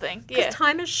 That's something, yeah. Because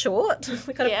time is short.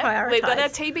 We've got to prioritise. We've got our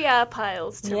TBR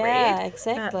piles to read. Yeah,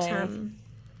 exactly. But,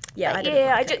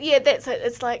 that's it.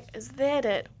 It's like, is that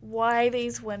it? Why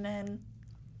these women?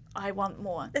 I want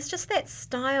more. It's just that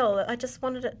style. I just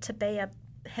wanted it to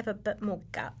have a bit more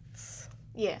guts.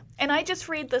 Yeah, and I just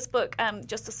read this book,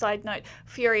 just a side note,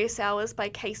 Furious Hours by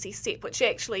Casey Sepp, which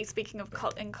actually, speaking of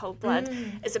In Cold Blood,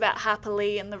 is about Harper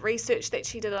Lee and the research that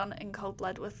she did on In Cold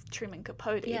Blood with Truman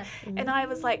Capote. Yeah. And I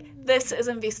was like, this is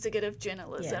investigative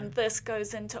journalism. Yeah. This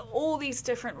goes into all these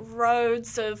different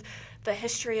roads of the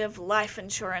history of life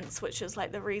insurance, which is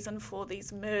like the reason for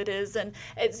these murders, and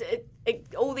it's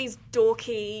all these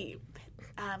dorky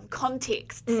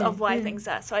contexts of why things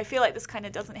are. So I feel like this kind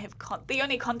of doesn't have the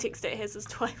only context it has is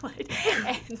Twilight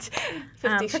and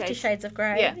 50 Shades of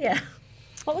Grey. Yeah.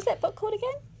 What was that book called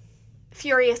again?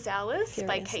 Furious Hours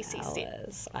by Casey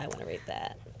Sepp. I want to read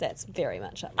that. That's very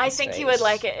much up my street. I think you would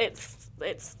like it.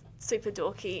 It's super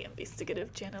dorky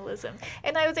investigative journalism.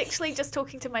 And I was actually just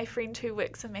talking to my friend who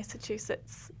works in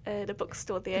Massachusetts at a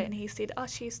bookstore there, and he said,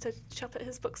 she used to shop at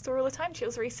his bookstore all the time. She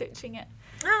was researching it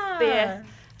there.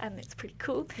 And that's pretty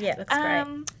cool. Yeah, that's great.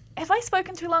 Have I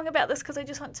spoken too long about this? Because I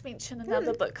just want to mention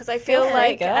another book, because I feel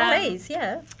like... please,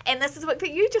 yeah. And this is a book that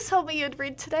you just told me you'd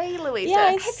read today, Louisa.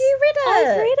 Yes. Have you read it?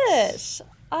 I've read it.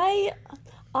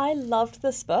 I loved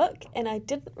this book, and I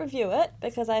didn't review it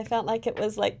because I felt like it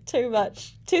was like too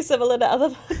similar to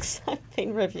other books I've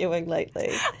been reviewing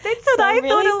lately. That's what I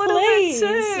thought a little bit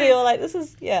too. Feel like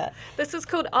this is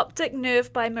called Optic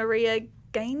Nerve by Maria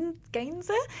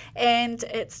Gainza, and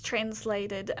it's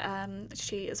translated,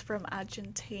 she is from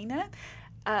Argentina.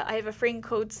 I have a friend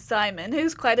called Simon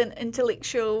who's quite an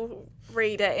intellectual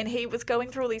reader, and he was going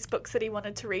through all these books that he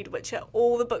wanted to read, which are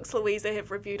all the books Louisa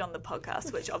have reviewed on the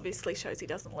podcast, which obviously shows he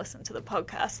doesn't listen to the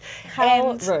podcast.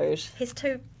 How rude. He's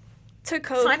too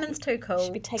cool. Simon's too cool.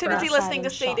 Too busy listening to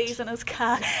CDs in his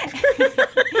car.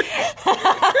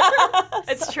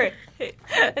 It's true.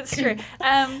 It's true.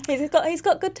 He's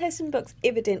got good taste in books,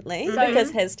 evidently,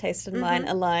 because his taste and mine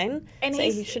align. And so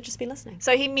he should just be listening.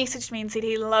 So he messaged me and said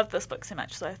he loved this book so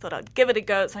much, so I thought I'd give it a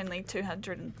go. It's only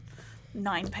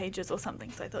 209 pages or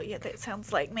something, so I thought, yeah, that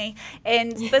sounds like me.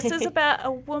 And this is about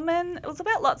a woman. It was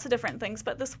about lots of different things,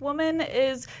 but this woman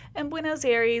is in Buenos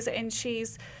Aires, and she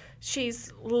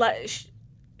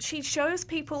shows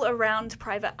people around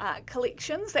private art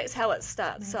collections. That's how it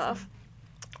starts off.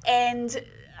 And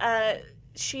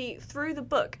through the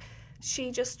book,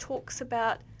 she just talks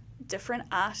about different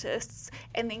artists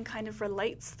and then kind of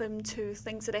relates them to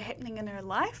things that are happening in her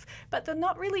life, but they're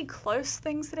not really close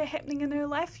things that are happening in her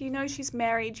life. You know she's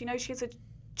married, you know she has a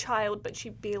child, but she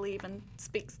barely even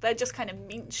speaks. They're just kind of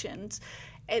mentioned.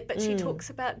 but she talks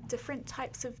about different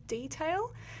types of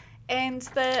detail. And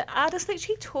the artists that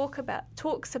she talks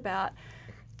about,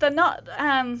 they're not,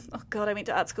 oh God, I went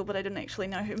to art school, but I didn't actually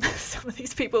know who some of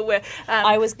these people were.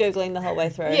 I was Googling the whole way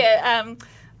through. Yeah,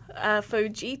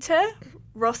 Fujita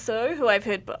Rosso, who I've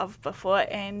heard of before,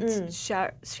 and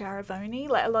Schiavone,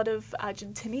 like a lot of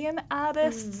Argentinian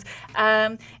artists.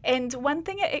 And one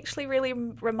thing it actually really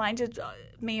reminded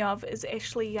me of is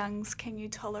Ashley Young's Can You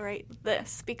Tolerate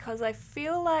This? Because I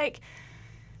feel like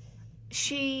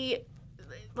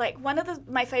one of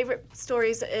my favourite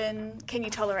stories in Can You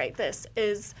Tolerate This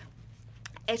is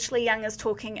Ashley Young is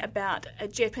talking about a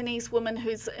Japanese woman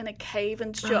who's in a cave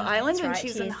in Jeju Island, and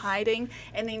she's in hiding,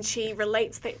 and then she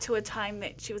relates that to a time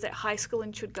that she was at high school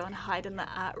and she would go and hide in the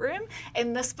art room.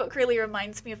 And this book really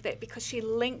reminds me of that because she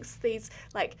links these,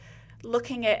 like,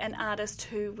 looking at an artist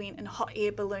who went in hot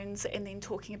air balloons and then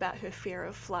talking about her fear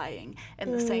of flying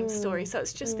in the same story. So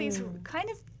it's just these kind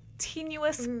of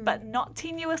tenuous but not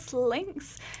tenuous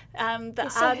links.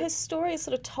 So her story is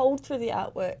sort of told through the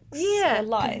artworks, her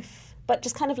life. But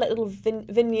just kind of like little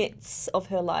vignettes of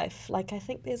her life. Like I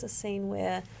think there's a scene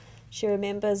where she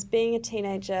remembers being a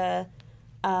teenager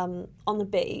on the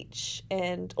beach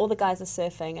and all the guys are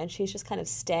surfing and she's just kind of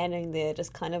standing there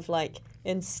just kind of like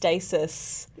in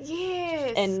stasis.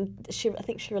 Yes. And I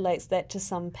think she relates that to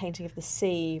some painting of the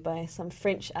sea by some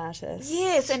French artist.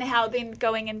 Yes, and how then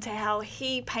going into how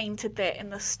he painted that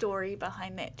and the story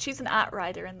behind that. She's an art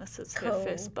writer and this is her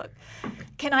first book.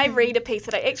 Can I read a piece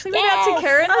that I actually read out to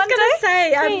Karen one day? I was going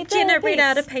to say, Jenna read piece.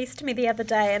 out a piece to me the other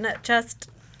day and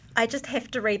I just have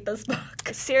to read this book.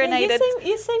 Serenaded.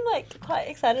 You seem like quite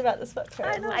excited about this book,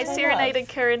 Karen. I serenaded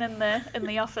Karen in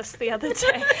the office the other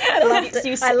day. I loved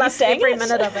it. I loved every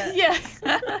minute of it.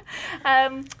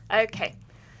 Yeah. Okay.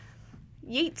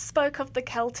 Yeats spoke of the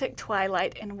Celtic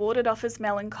twilight and warded off his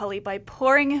melancholy by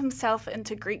pouring himself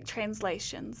into Greek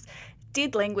translations.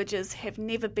 Dead languages have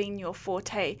never been your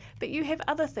forte, but you have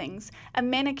other things, a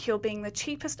manicure being the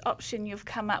cheapest option you've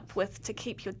come up with to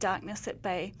keep your darkness at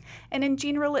bay. And in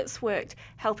general it's worked,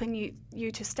 helping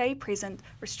you to stay present,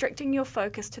 restricting your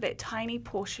focus to that tiny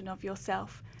portion of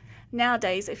yourself.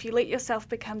 Nowadays, if you let yourself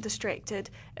become distracted,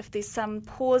 if there's some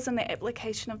pause in the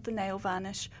application of the nail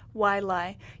varnish, why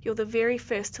lie? You're the very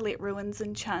first to let ruins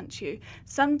enchant you.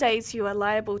 Some days you are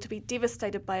liable to be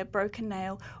devastated by a broken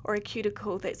nail or a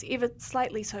cuticle that's ever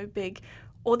slightly so big,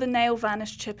 or the nail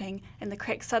varnish chipping and the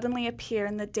crack suddenly appear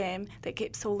in the dam that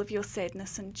keeps all of your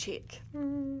sadness in check.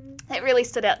 That really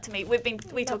stood out to me.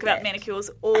 We talk about manicures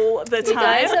all the time. You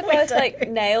guys are both like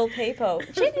nail people.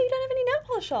 Jenna, you don't have any nail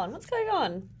polish on. What's going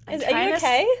on? Are you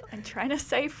okay? I'm trying to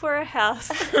save for a house.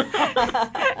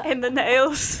 And the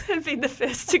nails have been the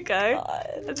first to go.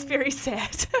 It's very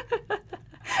sad.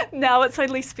 Now it's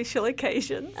only special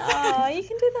occasions. Oh, you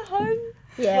can do the home.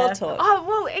 Yeah. We'll talk. Oh,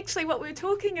 well, actually, what we're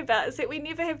talking about is that we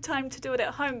never have time to do it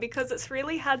at home because it's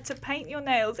really hard to paint your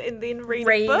nails and then read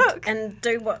a book. And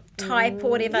do what type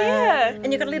or whatever. Yeah.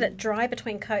 And you've got to let it dry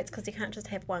between coats because you can't just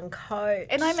have one coat.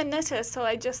 And I'm a knitter, so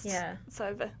I just... Yeah. It's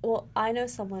over. Well, I know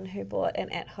someone who bought an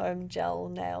at-home gel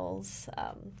nails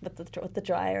with the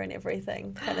dryer and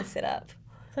everything kind of set up.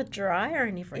 The dryer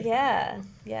and everything. Yeah.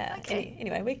 Okay.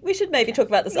 Anyway, we should maybe talk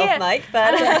about this off mic,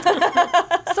 but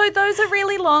so those are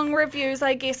really long reviews,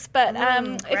 I guess. But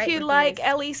if you reviews. like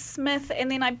Ellie Smith,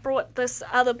 and then I brought this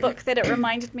other book that it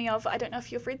reminded me of. I don't know if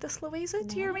you've read this, Louisa.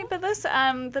 Do you remember this?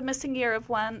 The Missing Year of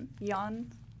Juan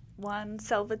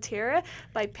Salvatierra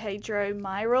by Pedro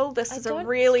Myril. This is a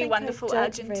really wonderful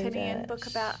Argentinian book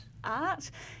about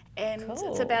art. And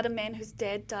it's about a man whose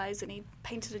dad dies and he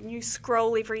painted a new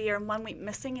scroll every year and one went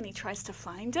missing and he tries to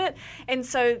find it. And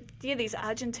so, these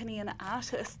Argentinian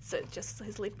artists, it just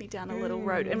has led me down a little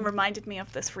road and reminded me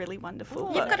of this really wonderful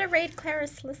book. You've got to read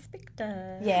Clarice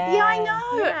Lispector. Yeah, I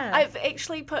know. Yeah. I've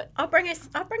actually put... I'll bring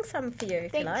some for you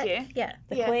if you like. Thank you. Yeah.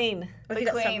 the Queen. Have The you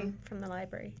got Queen. some from the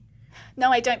library? No,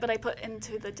 I don't, but I put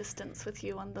Into the Distance with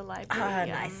You on the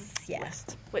library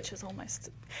list, which is almost...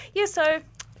 Yeah, so...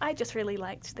 I just really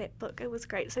liked that book. It was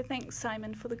great. So thanks,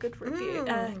 Simon, for the good review,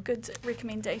 good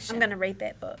recommendation. I'm going to read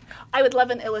that book. I would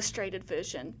love an illustrated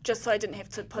version, just so I didn't have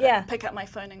to pick up my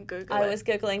phone and Google it. I was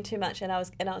Googling too much, and I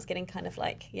was getting kind of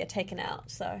like taken out.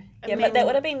 So but that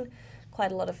would have been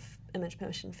quite a lot of image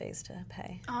permission fees to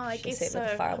pay. Oh, I guess so.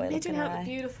 Imagine how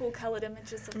beautiful coloured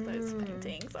images of those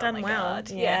paintings. Done my well.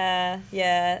 God. Yeah.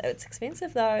 It's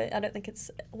expensive though. I don't think it's...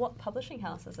 What publishing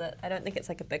house is it? I don't think it's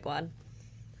like a big one.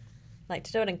 Like,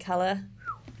 to do it in colour,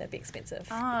 that'd be expensive.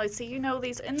 Oh, so you know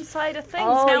these insider things.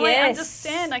 Oh, now yes. I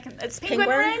understand. It's Penguin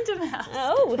Random House.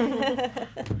 Oh.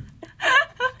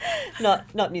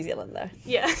 Not New Zealand, though.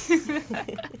 Yeah.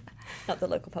 not the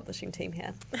local publishing team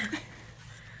here.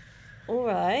 All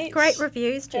right. Great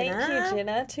reviews, Jenna. Thank you,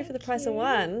 Jenna. 2 for the price of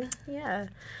 1. Yeah.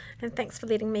 And thanks for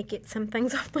letting me get some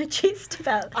things off my chest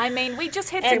about. I mean, we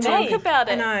just had to And talk me. about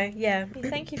I it. know, yeah.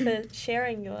 Thank you for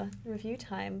sharing your review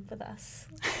time with us.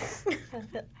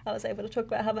 I was able to talk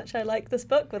about how much I like this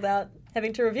book without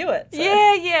having to review it. So.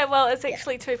 Yeah. Well, it's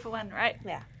actually 2 for 1, right?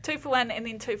 Yeah. 2 for 1 and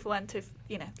then 2 for 1,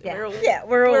 Yeah. we're all, Yeah,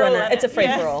 we're all in it. It's a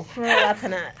free-for-all. We're all up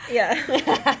in it,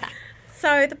 yeah.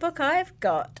 So the book I've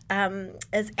got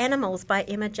is Animals by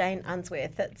Emma Jane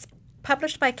Unsworth. It's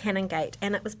published by Canongate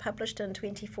and it was published in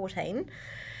 2014.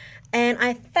 And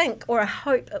I think, or I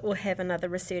hope, it will have another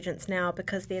resurgence now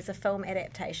because there's a film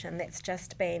adaptation that's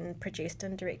just been produced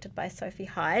and directed by Sophie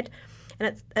Hyde.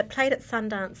 And it played at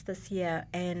Sundance this year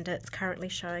and it's currently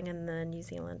showing in the New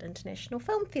Zealand International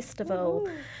Film Festival.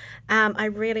 I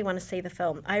really want to see the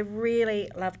film. I really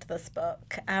loved this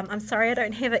book. I'm sorry I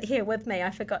don't have it here with me.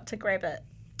 I forgot to grab it.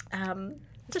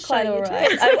 To Quite show all you right.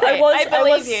 too. I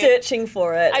believe was you. searching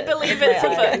for it. I believe it's a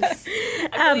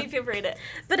book. I Um, believe you've read it.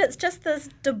 But it's just this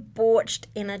debauched,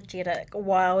 energetic,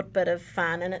 wild bit of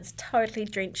fun, and it's totally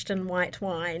drenched in white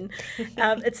wine.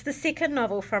 It's the second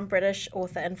novel from British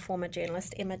author and former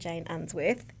journalist Emma Jane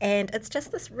Unsworth, and it's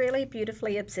just this really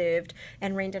beautifully observed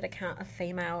and rendered account of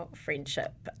female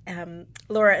friendship.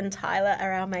 Laura and Tyler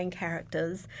are our main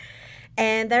characters.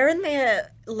 And they're in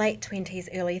their late 20s,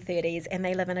 early 30s, and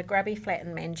they live in a grubby flat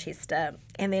in Manchester.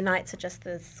 And their nights are just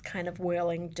this kind of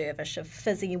whirling dervish of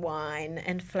fizzy wine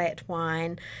and flat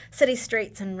wine, city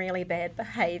streets and really bad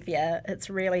behaviour. It's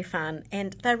really fun.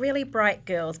 And they're really bright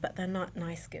girls, but they're not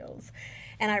nice girls.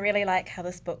 And I really like how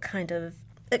this book kind of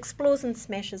explores and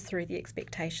smashes through the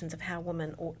expectations of how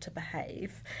women ought to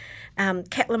behave.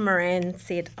 Caitlin Moran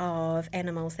said of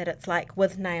Animals that it's like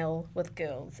with Nail with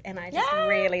girls, and I just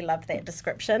really love that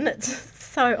description. It's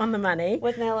so on the money.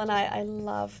 With Nell and I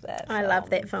love that film. I love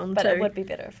that film but too. it would be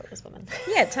better if it was women.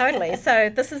 Yeah, totally. So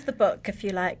this is the book if you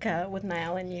like With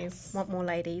Nail and you want more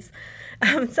ladies.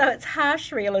 So it's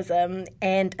harsh realism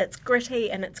and it's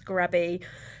gritty and it's grubby.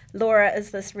 Laura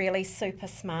is this really super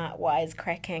smart,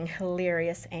 wisecracking,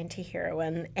 hilarious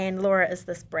anti-heroine, and Laura is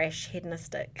this brash,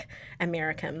 hedonistic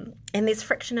American. And there's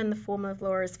friction in the form of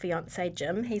Laura's fiancé,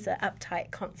 Jim. He's an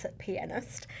uptight concert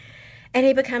pianist. And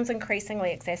he becomes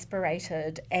increasingly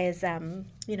exasperated as,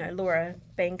 Laura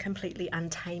being completely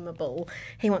untamable.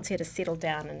 He wants her to settle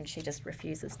down and she just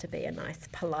refuses to be a nice,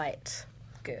 polite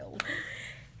girl.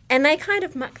 And they kind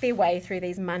of muck their way through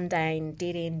these mundane,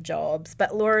 dead-end jobs,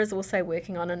 but Laura's also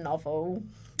working on a novel,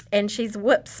 and she's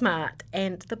whip smart,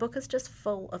 and the book is just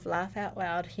full of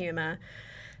laugh-out-loud humour.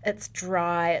 It's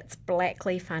dry, it's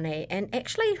blackly funny, and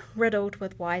actually riddled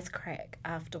with wisecrack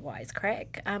after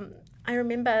wisecrack. I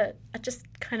remember I just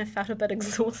kind of felt a bit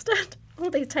exhausted,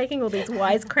 taking all these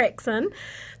wisecracks in,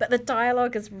 but the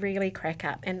dialogue is really crack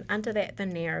up, and under that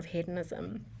veneer of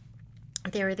hedonism,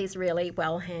 there are these really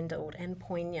well-handled and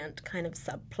poignant kind of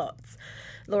subplots.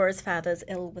 Laura's father's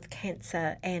ill with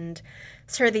cancer, and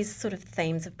through these sort of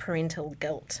themes of parental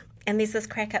guilt. And there's this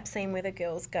crack-up scene where the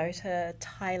girls go to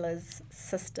Tyler's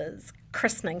sister's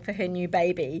christening for her new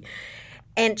baby.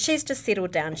 And she's just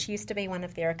settled down. She used to be one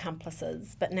of their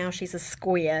accomplices, but now she's a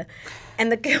square. And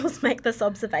the girls make this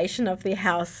observation of their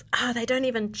house. Oh, they don't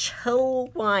even chill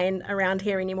wine around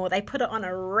here anymore. They put it on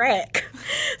a rack.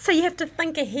 So you have to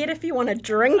think ahead if you want to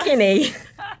drink any.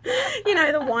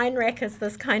 The wine rack is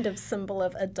this kind of symbol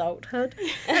of adulthood.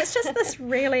 And it's just this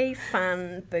really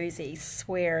fun, boozy,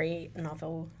 sweary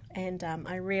novel. And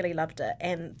I really loved it.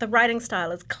 And the writing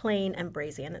style is clean and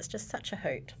breezy, and it's just such a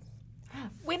hoot.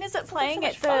 When is it playing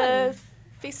at the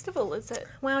festival, is it?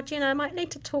 Well, Jenna, I might need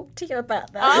to talk to you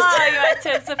about this. Oh, you might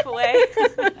turn zip away.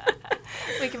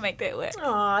 We can make that work.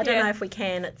 Oh, I don't know if we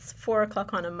can. It's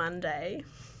 4:00 on a Monday.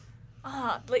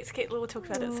 Oh, we'll talk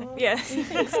about it soon. Yeah.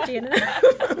 Thanks, Jenna.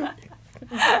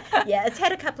 Yeah, it's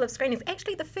had a couple of screenings.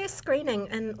 Actually, the first screening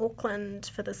in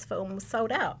Auckland for this film was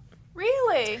sold out,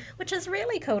 Really? which is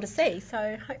really cool to see.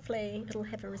 So hopefully it'll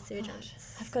have a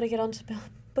resurgence. I've got to get on to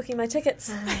booking my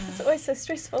tickets. It's always so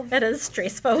stressful. It is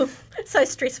stressful. So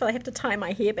stressful I have to tie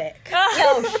my hair back.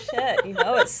 Oh shit!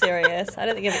 It's serious. I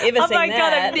don't think I've ever Oh seen my that.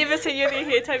 god, I've never seen your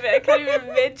hair tie back. I can't even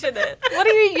imagine it. What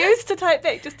do you use to tie it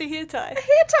back? Just a hair tie?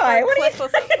 Hair tie? What do you Clip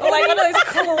or something? Like one of those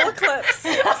claw clips.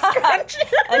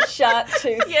 A shark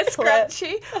tooth. Yes, clip.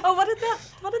 scrunchy. Oh, what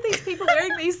are these people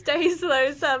wearing these days?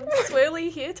 Those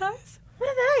swirly hair ties? What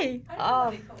are they?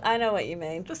 Oh, I know what you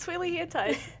mean. The swirly hair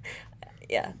ties.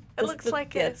 Yeah. It looks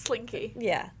like a slinky.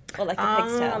 Yeah, or like a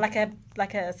pig's tail.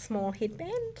 like a small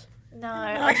headband? No,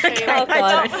 I'll show you. Okay. Oh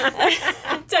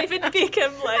god. David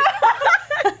Beckham, like.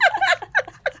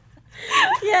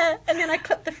 Yeah, and then I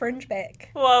clip the fringe back.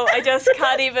 Well, I just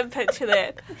can't even picture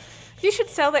that. You should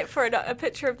sell that for a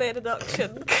picture of that at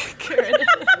auction, Karen.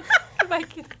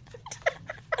 Make it.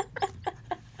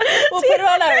 We'll put it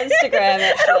on our Instagram,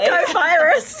 actually. Go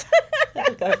virus.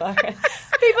 It'll go virus.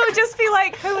 People would just be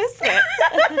like, who is that?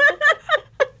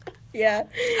 Yeah.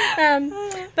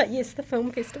 But yes, the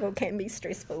film festival can be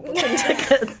stressful booking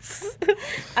tickets.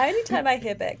 I only tie my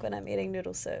hair back when I'm eating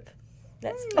noodle soup.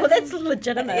 That's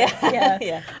legitimate. Yeah.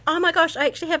 Yeah. Oh my gosh, I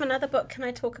actually have another book. Can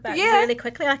I talk about really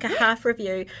quickly, like a half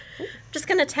review? I'm just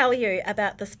going to tell you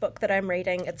about this book that I'm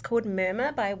reading. It's called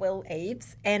Murmur by Will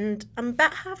Eaves, and I'm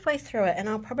about halfway through it, and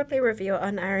I'll probably review it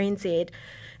on RNZ.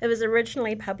 It was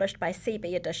originally published by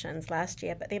CB Editions last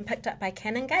year, but then picked up by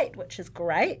Canongate, which is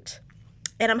great.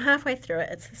 And I'm halfway through it.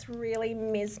 It's this really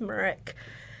mesmeric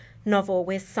novel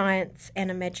where science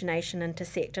and imagination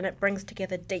intersect, and it brings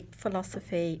together deep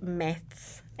philosophy,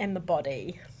 maths, and the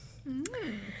body.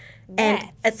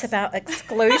 And it's about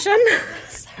exclusion.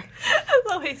 Sorry.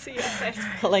 Let me see your face.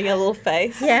 Pulling a little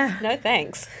face. Yeah. No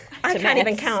thanks. I to can't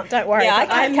even maths. count, don't worry. Yeah, I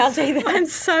but can't count either. I'm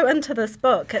so into this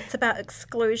book. It's about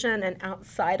exclusion and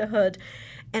outsiderhood,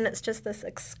 and it's just this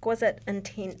exquisite,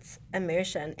 intense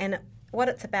immersion. And what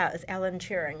it's about is Alan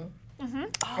Turing.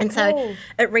 And so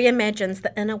it reimagines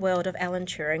the inner world of Alan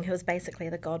Turing, who was basically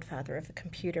the godfather of the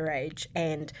computer age.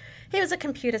 And he was a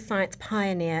computer science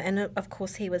pioneer. And of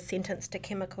course, he was sentenced to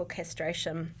chemical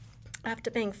castration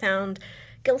after being found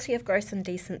guilty of gross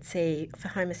indecency for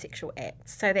homosexual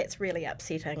acts. So that's really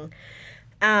upsetting.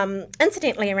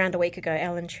 Incidentally, around a week ago,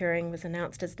 Alan Turing was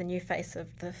announced as the new face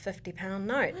of the £50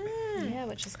 note. Yeah,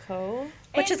 which is cool.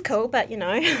 Which is cool, but, you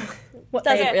know, what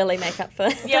Doesn't really make up for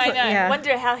Yeah, I know. yeah. I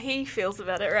wonder how he feels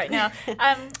about it right now.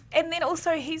 And then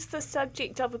also, he's the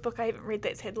subject of a book I haven't read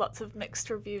that's had lots of mixed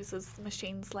reviews, is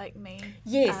Machines Like Me.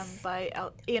 Yes. By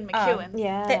Ian McEwan.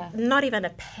 Yeah. Not even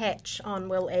a patch on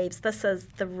Will Eaves. This is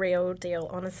the real deal,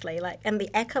 honestly. And the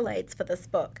accolades for this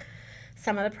book,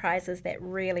 some of the prizes that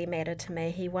really mattered to me.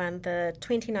 He won the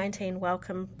 2019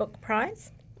 Wellcome Book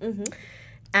Prize, which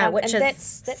and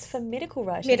is that's for medical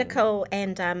writing. medical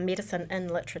and medicine in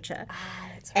literature.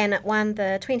 That's right. And it won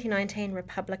the 2019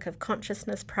 Republic of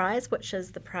Consciousness Prize, which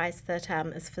is the prize that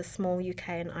is for small UK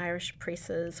and Irish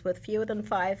presses with fewer than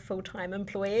 5 full-time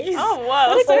employees. Oh, wow.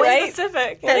 What a So great-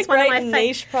 specific. What a It's one of great my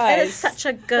niche prize. It is such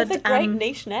a good... That's a great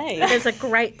niche name. It is a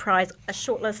great prize, a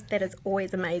shortlist that is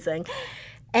always amazing.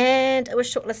 And it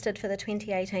was shortlisted for the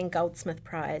 2018 Goldsmith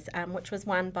Prize, which was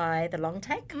won by The Long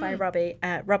Take by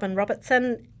Robin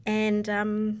Robertson. And,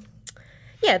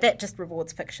 that just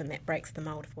rewards fiction that breaks the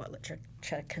mould of what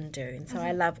literature can do. And so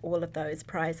I love all of those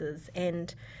prizes.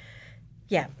 And,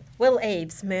 Will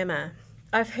Eaves, Murmur.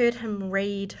 I've heard him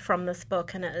read from this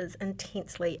book, and it is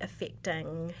intensely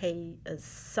affecting. He is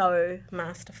so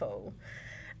masterful.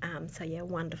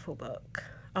 Wonderful book.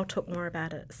 I'll talk more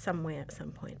about it somewhere at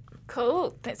some point.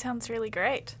 Cool. That sounds really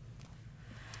great.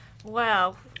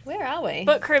 Wow. Where are we?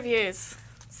 Book reviews.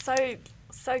 So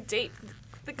deep.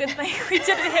 The good thing we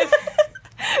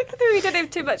didn't have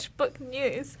too much book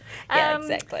news. Yeah,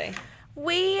 exactly.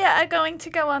 We are going to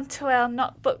go on to our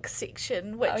not book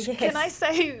section, which yes. can I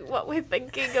say what we're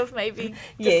thinking of maybe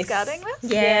Yes. discarding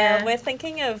this? Yeah. We're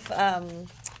thinking of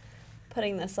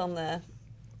putting this in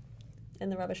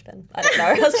the rubbish bin. I don't know.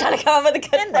 I was trying to come up with a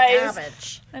good phrase.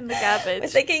 Garbage. In the We're garbage.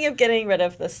 thinking of getting rid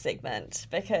of this segment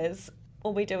because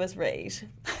all we do is read.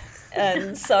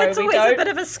 And so It's we always don't a bit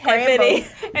of a have scramble. any.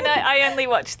 And I only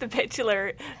watch The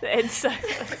Bachelor, and so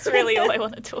that's really all I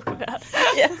want to talk about.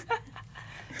 Yeah.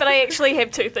 But I actually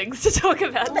have 2 things to talk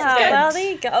about. Oh, well,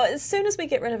 there you go. As soon as we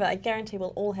get rid of it, I guarantee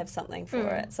we'll all have something for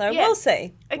it. So Yeah. we'll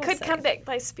see. It could come back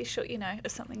by special,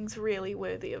 if something's really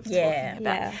worthy of Yeah. talking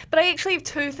about. Yeah. But I actually have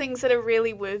 2 things that are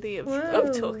really worthy of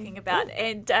talking about.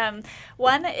 And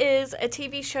one is a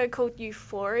TV show called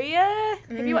Euphoria.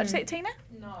 Have you watched that, Tina?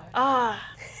 No. Ah.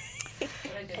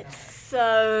 It's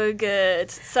so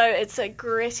good. So it's a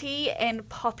gritty and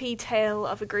poppy tale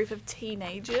of a group of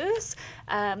teenagers.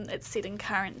 It's set in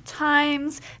current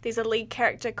times. There's a lead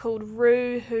character called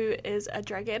Rue who is a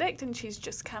drug addict, and she's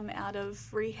just come out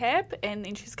of rehab, and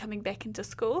then she's coming back into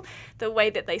school. The way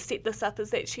that they set this up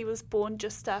is that she was born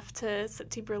just after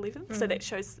September 11th, so that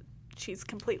shows she's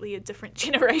completely a different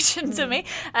generation to me.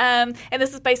 And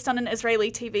this is based on an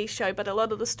Israeli TV show, but a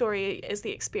lot of the story is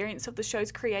the experience of the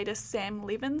show's creator, Sam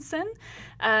Levinson.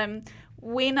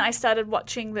 When I started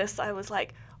watching this, I was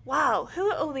like, wow, who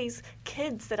are all these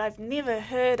kids that I've never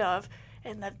heard of,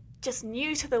 and they're just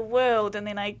new to the world? And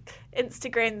then I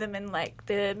Instagrammed them, and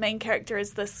the main character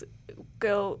is this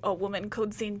girl or woman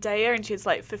called Zendaya, and she has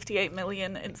 58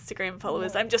 million Instagram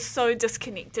followers. I'm just so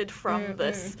disconnected from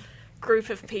this group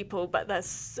of people, but they're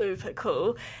super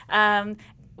cool.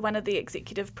 One of the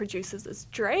executive producers is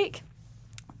Drake.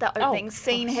 The opening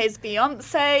scene has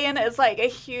Beyonce, and it's like a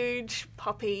huge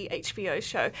poppy HBO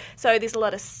show. So there's a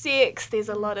lot of sex, there's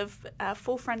a lot of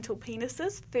full frontal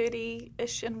penises,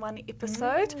 30-ish in one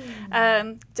episode,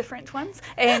 different ones.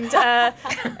 And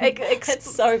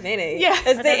It's so many. Yeah.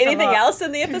 Is there anything else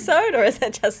in the episode, or is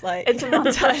it just like it's a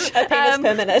montage. a penis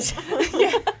per minute?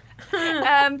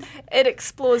 It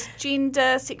explores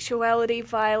gender, sexuality,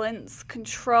 violence,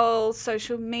 control,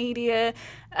 social media.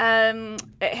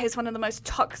 It has one of the most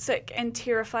toxic and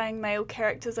terrifying male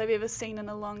characters I've ever seen in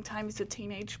a long time. He's a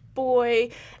teenage boy.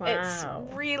 Wow.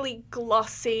 It's really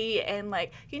glossy and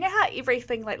like, you know how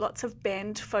everything, like lots of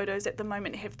band photos at the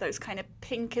moment have those kind of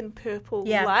pink and purple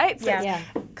lights? Yeah.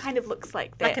 It kind of looks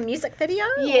like that. Like a music video?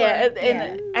 Yeah,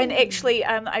 Or- and actually,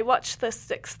 I watched the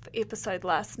 6th episode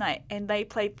last night, and they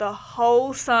played the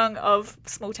whole song of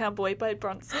 "Small Town Boy" by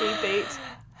Bronski Beat.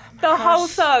 The whole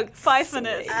song, 5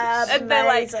 minutes, and they're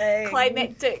like Amazing.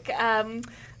 climactic.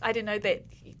 I don't know, that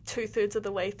 2/3 of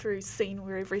the way through scene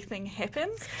where everything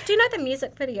happens. Do you know the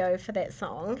music video for that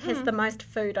song has the most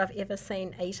food I've ever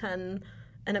seen eaten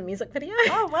in a music video?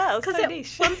 Oh wow, so Because at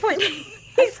niche. one point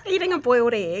he's eating a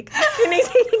boiled egg, and he's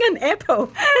eating an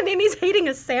apple, and then he's eating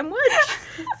a sandwich.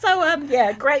 So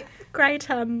great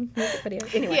music video.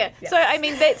 Anyway, Yeah, so I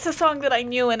mean that's a song that I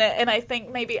knew in it, and I think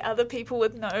maybe other people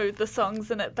would know the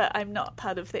songs in it, but I'm not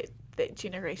part of that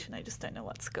generation. I just don't know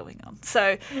what's going on.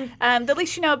 So the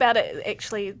less you know about it,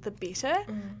 actually, the better.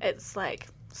 It's like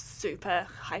super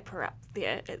hyper up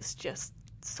there. It's just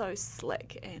so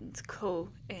slick and cool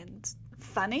and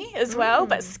funny as well,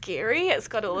 but scary. It's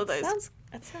got all of those.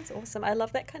 It sounds awesome. I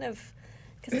love that kind of,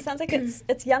 because it sounds like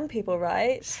it's young people,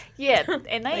 right? Yeah,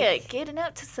 and they are getting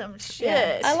up to some shit.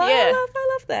 Yeah. I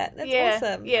love that. That's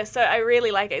awesome. Yeah, so I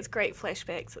really like it. It's great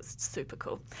flashbacks. It's super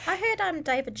cool. I heard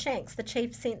David Shanks, the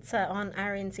chief censor on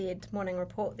RNZ Morning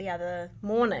Report the other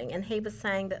morning, and he was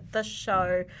saying that this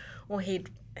show, or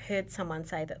he'd heard someone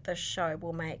say that this show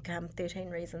will make 13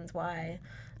 Reasons Why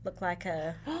look like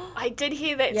a I did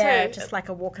hear that too. just like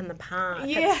a walk in the park.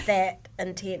 Yeah. It's that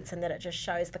intense, and that it just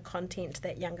shows the content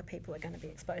that younger people are going to be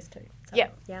exposed to. So, Yeah.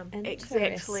 yeah. Exactly.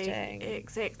 Interesting.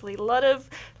 Exactly. A lot of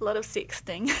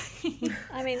sexting.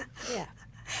 I mean, yeah.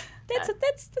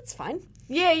 That's fine.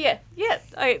 Yeah.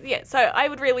 So I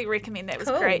would really recommend that. It was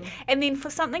Cool. great. And then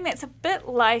for something that's a bit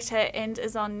lighter and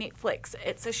is on Netflix,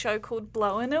 it's a show called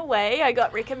Blown Away. I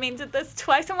got recommended this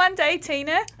twice in one day,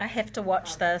 Tina. I have to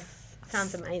watch this.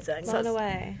 Sounds amazing. Blown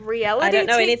away. Reality. I don't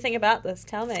know t- anything about this.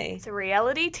 Tell me. It's a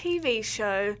reality TV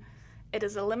show. It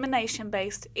is elimination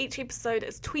based. Each episode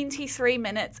is 23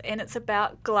 minutes, and it's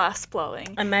about glass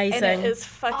blowing. Amazing. And it is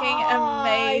fucking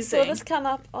amazing. I saw this come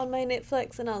up on my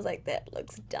Netflix, and I was like, that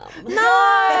looks dumb.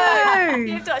 No!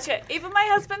 You have to watch it. Even my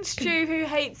husband Stu, who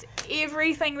hates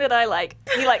everything that I like,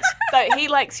 he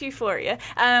likes Euphoria.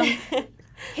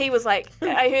 He was like,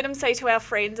 I heard him say to our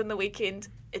friend in the weekend,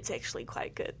 it's actually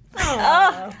quite good.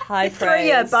 High Throw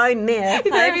your praise. bone there. High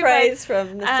Very praise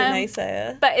from Mr. Um,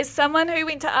 Naysayer. But as someone who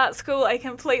went to art school, I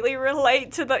completely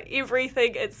relate to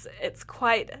everything. It's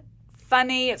quite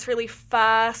funny. It's really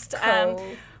fast. Cool.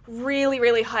 Really,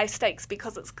 really high stakes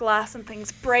because it's glass and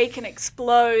things break and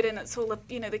explode, and it's all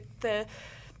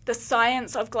the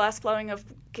science of glass blowing, of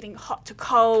getting hot to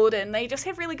cold, and they just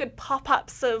have really good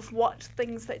pop-ups of what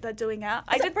things that they're doing out.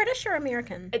 Is it British or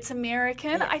American? It's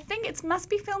American. I think it must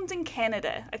be filmed in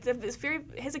Canada. It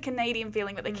has a Canadian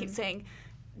feeling, but they keep saying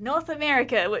North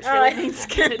America, which really means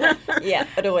Canada. Yeah,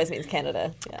 it always means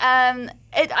Canada. Yeah.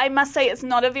 I must say it's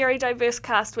not a very diverse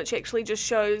cast, which actually just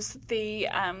shows the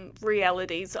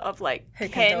realities of like Who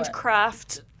can do it.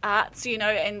 handcraft arts,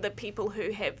 and the people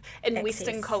who have in Access.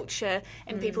 Western culture,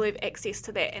 and people who have access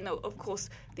to that. And of course,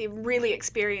 the really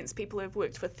experienced people who have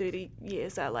worked for 30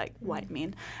 years are like white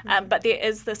men. But there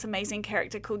is this amazing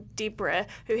character called Deborah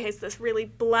who has this really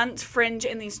blunt fringe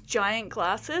and these giant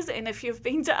glasses. And if you've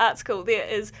been to art school, there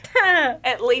is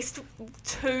at least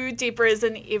 2 Deborahs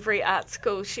in every art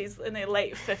school. She's in her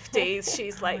late 50s.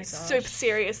 She's like super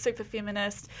serious, super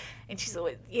feminist. And she's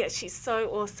always, she's so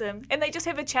awesome. And they just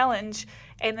have a challenge,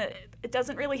 and it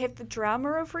doesn't really have the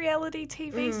drama of reality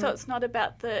TV, so it's not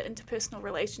about the interpersonal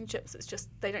relationships. It's just,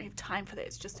 they don't have time for that.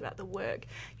 It's just about the work.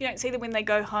 You don't see them when they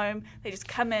go home. They just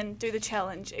come in, do the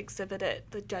challenge, exhibit it,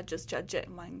 the judges judge it,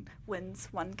 and one wins,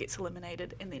 one gets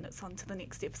eliminated, and then it's on to the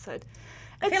next episode.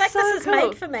 I feel like this is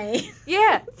made for me.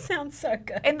 Yeah. Sounds so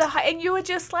good. And you were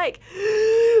just like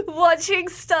watching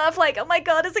stuff like, oh my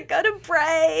God, is it going to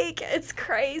break? It's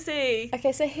crazy.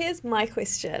 Okay, so here's my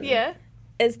question. Yeah.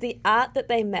 Is the art that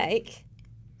they make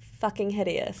fucking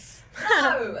hideous?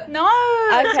 No.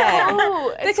 Okay.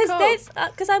 Cool. It's Because cool. that's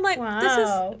because I'm like,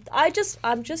 Wow.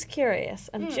 I'm just curious.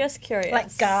 I'm just curious.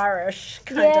 Like garish,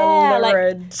 kind Yeah, of like-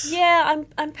 lurid. Yeah,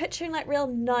 I'm picturing like real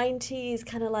 90s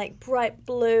kind of like bright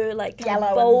blue, like kind of Yellow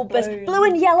and bulbous, blue. blue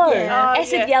and yellow, Yeah. Oh,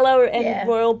 acid yeah. yellow and Yeah.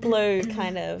 royal blue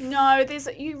kind of. No,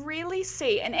 you really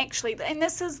see, and actually, and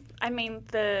this is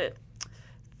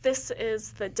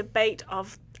the debate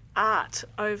of art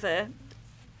over,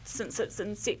 since its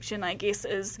inception, I guess,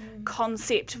 is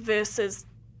concept versus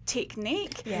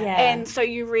technique. Yeah. And so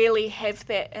you really have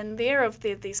that in there of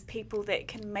these people that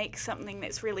can make something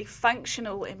that's really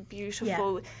functional and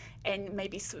beautiful and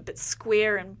maybe a bit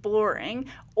square and boring,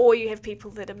 or you have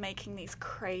people that are making these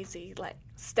crazy, like,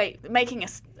 making a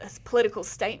political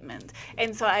statement.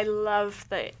 And so I love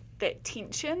that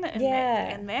tension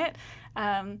and that.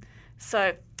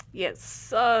 So, yeah, it's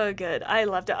so good. I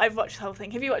loved it. I've watched the whole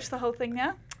thing. Have you watched the whole thing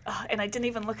now? Oh, and I didn't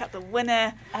even look up the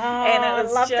winner. And it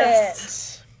was I love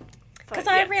just... Because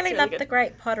But, I yeah, really it's love good. the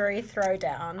Great Pottery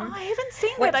Throwdown. Oh, I haven't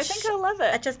seen that. I Which think I'll love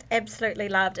I it. just absolutely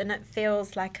loved, and it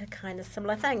feels like a kind of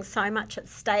similar thing. So much at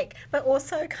stake, but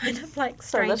also kind of like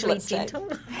So little strangely at stake.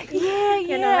 gentle. Yeah,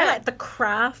 You know, like the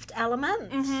craft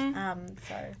element.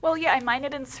 So Well, yeah, I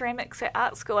minored in ceramics at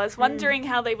art school. I was wondering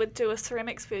how they would do a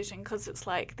ceramics version, because it's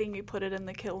like then you put it in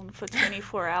the kiln for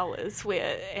 24 hours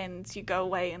and you go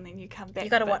away and then you come back. you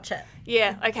got to But- watch it.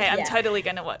 Yeah, okay, I'm Yeah. totally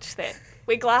going to watch that.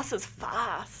 Where glass is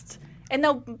fast. And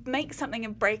they'll make something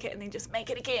and break it and then just make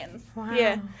it again. Wow.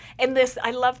 Yeah. And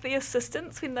I love the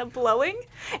assistants when they're blowing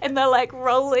and they're like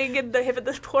rolling and they have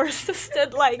this poor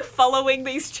assistant like following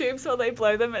these tubes while they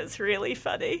blow them. It's really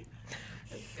funny.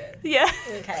 Yeah.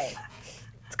 Okay.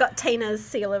 It's got Tina's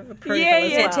seal of approval Yeah,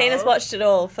 as yeah. well. Tina's watched it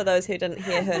all, for those who didn't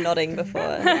hear her nodding before.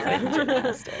 when Jenna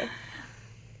asked her.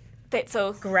 That's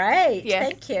all. Great. Yeah.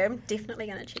 Thank you. I'm definitely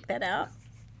going to check that out.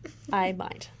 I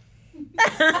might.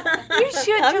 You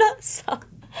should I'm just... not sold.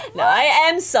 No, I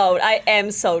am sold. I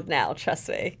am sold now, trust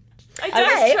me. I Hey,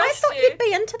 don't I trust thought you. you'd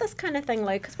be into this kind of thing,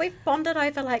 Lou, because we've bonded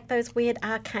over like those weird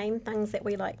arcane things that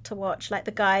we like to watch, like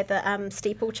the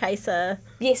steeplechaser.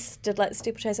 Yes, did like the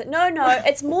steeplechaser. No,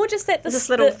 it's more just that This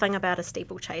little thing about a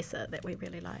steeplechaser that we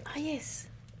really like. Oh, yes.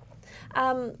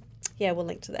 Yeah, we'll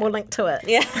link to that. We'll link to it.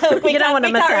 Yeah, You don't wanna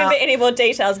we miss can't remember out. any more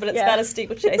details, but it's Yeah. about a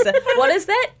steeplechaser. What is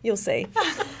that? You'll see.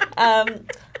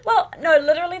 Well, no,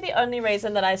 literally the only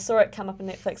reason that I saw it come up on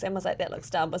Netflix and was like, that looks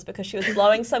dumb, was because she was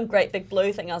blowing some great big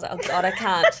blue thing. I was like, oh God, I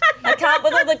can't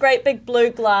with all the great big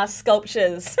blue glass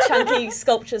sculptures, chunky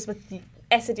sculptures with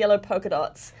acid yellow polka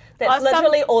dots. That's Oh,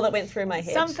 literally all that went through my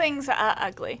head. Some things are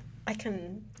ugly. I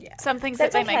can, yeah. Some things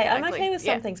That's that they okay. make I'm ugly. okay with some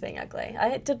Yeah. things being ugly.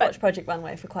 I did watch Project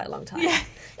Runway for quite a long time. Yeah.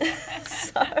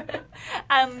 So,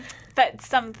 But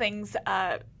some things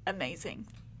are amazing.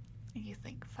 And you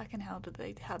think, fucking how did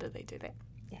they do that?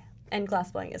 yeah. And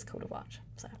glass blowing is cool to watch.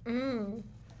 So,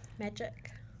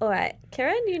 Magic. all right,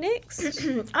 Karen, you next.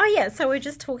 Oh, yeah. So we're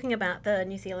just talking about the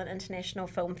New Zealand International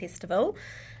Film Festival.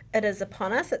 It is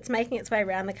upon us. It's making its way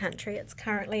around the country. It's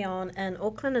currently on in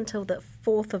Auckland until the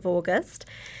 4th of August.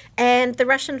 And the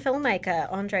Russian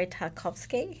filmmaker, Andrei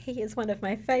Tarkovsky, he is one of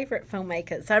my favourite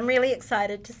filmmakers. So I'm really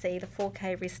excited to see the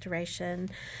 4K restoration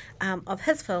of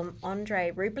his film,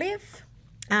 Andrei Rublev.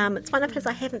 It's one of his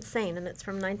I haven't seen, and it's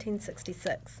from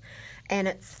 1966. And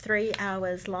it's 3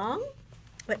 hours long,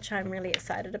 which I'm really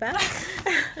excited about.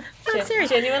 I'm serious.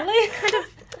 Genuinely?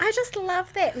 I just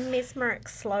love that mesmeric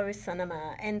slow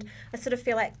cinema, and I sort of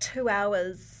feel like 2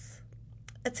 hours,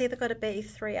 it's either got to be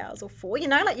 3 hours or 4, you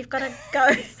know, like you've got to go.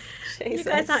 You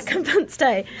guys aren't convinced,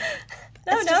 eh?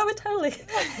 No, we're totally.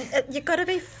 You've got to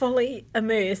be fully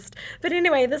immersed. But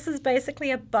anyway, this is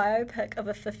basically a biopic of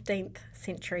a 15th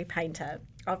century painter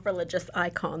of religious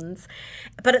icons.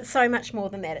 But it's so much more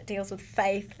than that. It deals with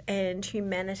faith and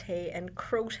humanity and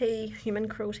cruelty, human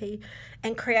cruelty,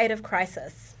 and creative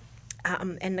crisis.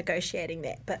 And negotiating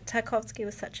that. But Tarkovsky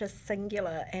was such a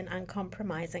singular and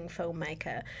uncompromising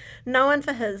filmmaker, known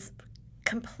for his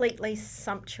completely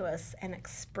sumptuous and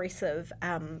expressive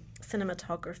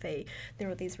cinematography. There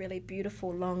are these really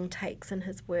beautiful long takes in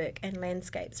his work, and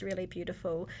landscapes really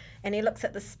beautiful. And he looks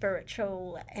at the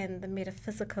spiritual and the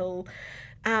metaphysical.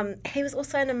 He was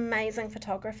also an amazing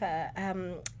photographer,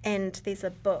 and there's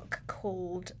a book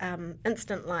called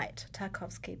Instant Light,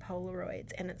 Tarkovsky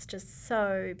Polaroids, and it's just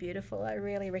so beautiful. I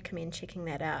really recommend checking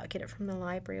that out. Get it from the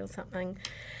library or something.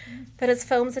 But his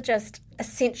films are just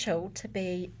essential to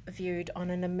be viewed on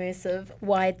an immersive,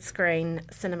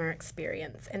 widescreen cinema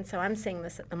experience. And so I'm seeing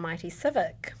this at the Mighty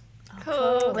Civic,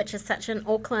 Cool. which is such an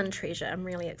Auckland treasure. I'm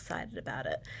really excited about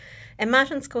it. And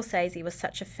Martin Scorsese was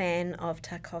such a fan of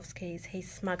Tarkovsky's, he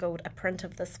smuggled a print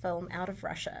of this film out of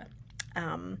Russia.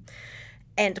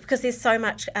 And because there's so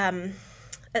much,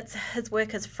 his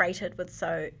work is freighted with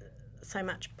so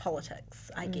much politics,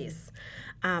 I guess.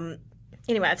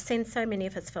 Anyway, I've seen so many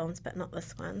of his films, but not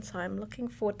this one, so I'm looking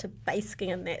forward to basking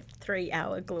in that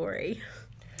 3-hour glory.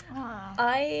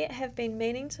 I have been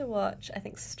meaning to watch, I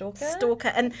think, Stalker,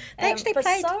 and they actually for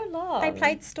played so long. They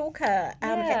played Stalker at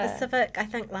Yeah. the Civic, I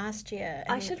think, last year.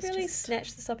 I and should it's really just-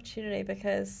 snatch this opportunity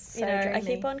because So I dreamy.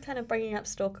 keep on kind of bringing up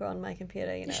Stalker on my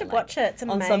computer. You should like, watch it. It's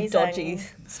on amazing. some dodgy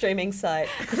streaming site,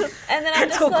 and then I'm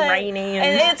It's just all like, grainy and-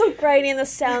 and it's all grainy, and the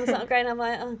sound's not great. And I'm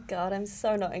like, oh god, I'm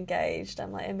so not engaged.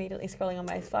 I'm like immediately scrolling on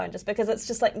my phone just because it's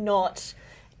just like not.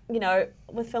 You know,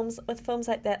 with films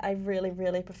like that, I really,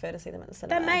 really prefer to see them at the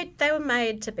cinema. They were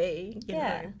made to be,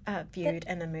 Yeah. viewed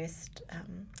and immersed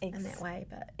in that way.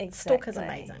 But Exactly. Stalker's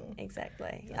amazing.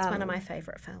 Exactly. It's one of my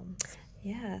favourite films.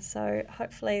 Yeah, so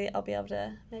hopefully I'll be able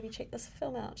to maybe check this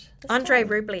film out. this Andrei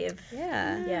time. Rublev.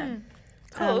 Yeah. Yeah.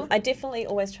 Cool. I definitely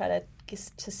always try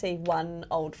to see one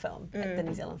old film at the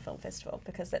New Zealand Film Festival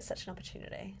because that's such an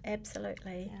opportunity.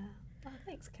 Absolutely. Yeah. Oh,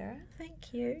 thanks, Kara.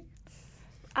 Thank you.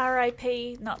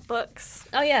 R.I.P. not books.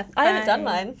 Oh yeah, I haven't done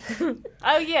Bye. mine.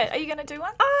 Oh yeah, are you going to do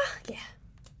one? Yeah.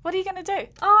 What are you going to do?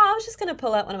 Oh, I was just going to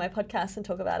pull out one of my podcasts and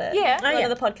talk about it. Yeah. One yeah.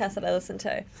 of the podcasts that I listen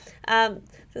to. So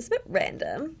it's a bit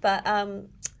random, but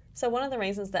so one of the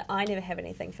reasons that I never have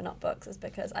anything for not books is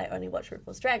because I only watch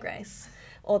RuPaul's Drag Race.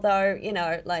 Although, you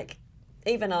know, like,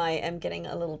 even I am getting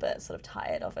a little bit sort of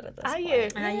tired of it at this Are point. you?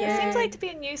 Are It you? seems like to be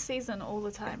a new season all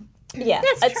the time. Yeah,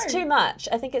 That's it's true. too much.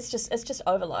 I think it's just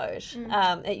overload.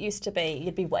 It used to be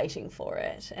you'd be waiting for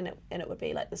it, and it would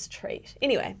be like this treat.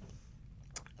 Anyway,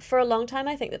 for a long time,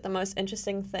 I think that the most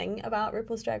interesting thing about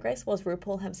RuPaul's Drag Race was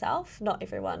RuPaul himself. Not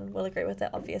everyone will agree with that,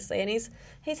 obviously, and he's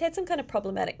had some kind of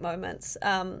problematic moments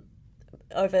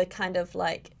over kind of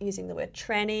like using the word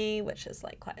tranny, which is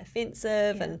like quite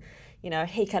offensive, and you know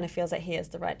he kind of feels that he has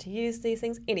the right to use these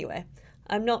things. Anyway.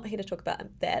 I'm not here to talk about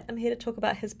that. I'm here to talk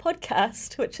about his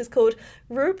podcast, which is called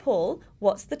RuPaul,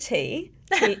 What's the Tea?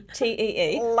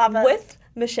 T-E-E. Love it. With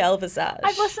Michelle Visage.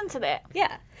 I've listened to that.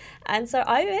 Yeah. And so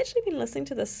I've actually been listening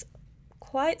to this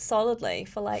quite solidly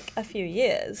for like a few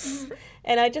years.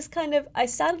 And I just I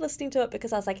started listening to it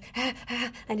because I was like,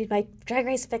 I need my Drag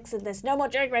Race fix and there's no more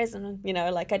Drag Race. And, you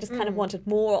know, like I just kind of wanted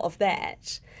more of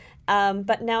that.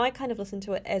 But now I kind of listen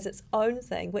to it as its own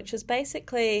thing, which is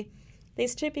basically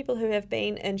these two people who have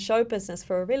been in show business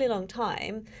for a really long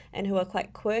time and who are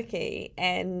quite quirky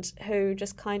and who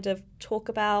just kind of talk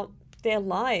about their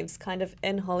lives kind of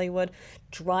in Hollywood,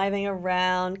 driving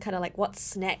around, kind of like what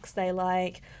snacks they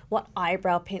like, what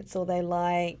eyebrow pencil they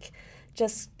like,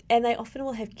 and they often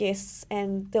will have guests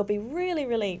and they'll be really,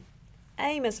 really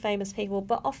famous people,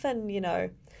 but often, you know,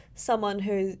 someone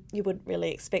who you would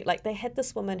really expect. Like they had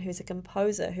this woman who's a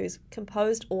composer who's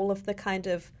composed all of the kind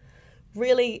of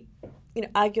really, you know,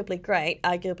 arguably great,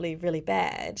 arguably really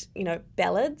bad, you know,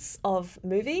 ballads of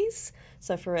movies.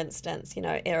 So, for instance, you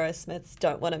know, Aerosmith's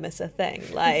Don't Want to Miss a Thing.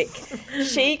 Like,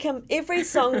 every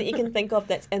song that you can think of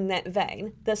that's in that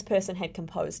vein, this person had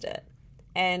composed it.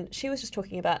 And she was just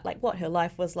talking about, like, what her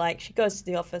life was like. She goes to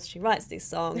the office, she writes these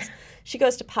songs. She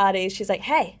goes to parties, she's like,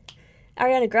 hey,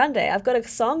 Ariana Grande, I've got a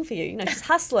song for you. You know, she's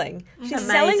hustling. She's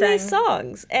selling these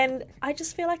songs. And I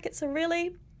just feel like it's a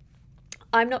really...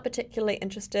 I'm not particularly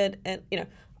interested in, you know,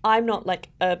 I'm not like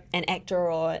an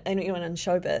actor or anyone in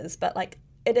showbiz, but like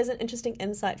it is an interesting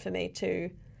insight for me to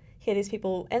hear these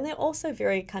people, and they're also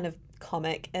very kind of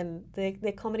comic, and their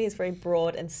comedy is very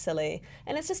broad and silly,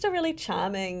 and it's just a really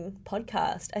charming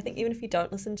podcast. I think even if you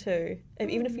don't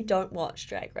even if you don't watch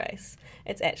Drag Race,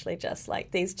 it's actually just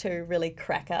like these two really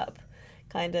crack up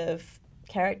kind of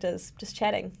characters just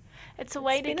chatting. It's a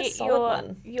way It's to been a get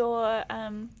solid your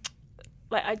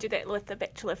like I do that with the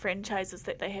Bachelor franchises,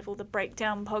 that they have all the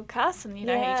breakdown podcasts, and you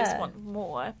know how you just Yeah. want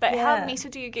more. But Yeah. how meta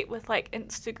do you get with like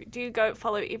Instagram? Do you go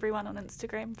follow everyone on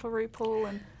Instagram for RuPaul?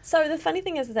 And So the funny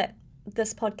thing is that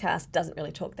this podcast doesn't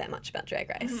really talk that much about Drag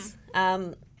Race.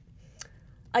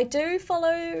 I do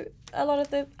follow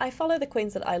I follow the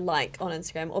queens that I like on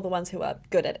Instagram, or the ones who are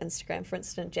good at Instagram. For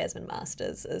instance, Jasmine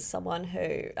Masters is someone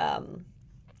who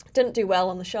didn't do well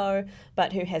on the show,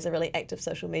 but who has a really active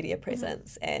social media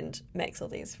presence and makes all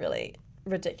these really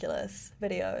ridiculous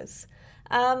videos.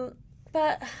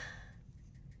 But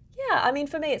yeah, I mean,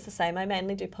 for me, it's the same. I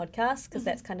mainly do podcasts because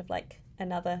that's kind of like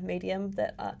another medium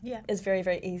that is very,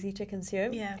 very easy to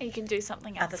consume. Yeah. you can do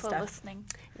something Other else while stuff. listening.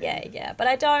 Yeah. But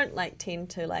I don't like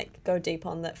tend to like go deep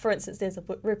on that. For instance, there's a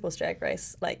RuPaul's Drag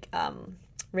Race like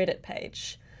Reddit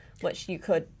page, which you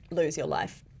could lose your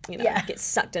life get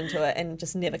sucked into it and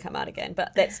just never come out again.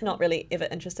 But that's not really ever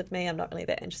interested me. I'm not really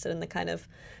that interested in the kind of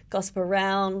gossip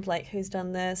around, like who's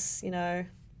done this,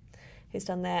 who's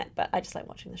done that. But I just like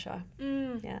watching the show.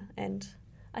 Yeah, and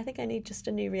I think I need just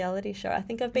a new reality show. I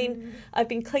think I've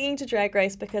been clinging to Drag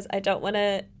Race because I don't want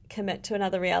to commit to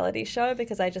another reality show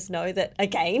because I just know that,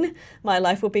 again, my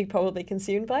life will be probably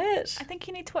consumed by it. I think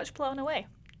you need to watch Blown Away.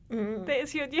 That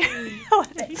is your new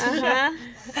reality show.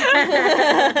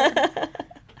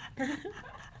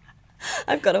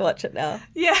 I've got to watch it now.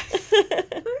 Yeah.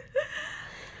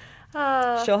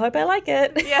 Sure hope I like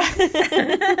it.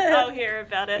 Yeah. I'll hear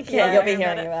about it. Yeah, you'll be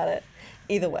hearing about it.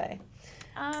 Either way.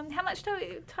 How much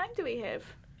time do we have?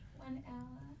 1 hour.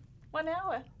 1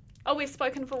 hour. Oh, we've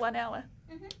spoken for 1 hour.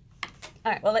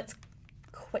 All right, well, let's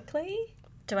quickly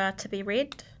Do our to be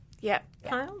read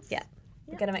piles? Yeah.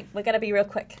 We're gonna be real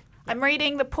quick. I'm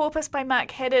reading The Porpoise by Mark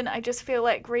Haddon. I just feel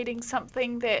like reading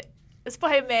something that is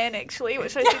by a man, actually,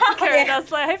 which I said to Karen. I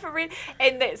was like, I haven't read.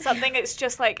 And that's something that's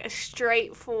just like a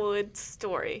straightforward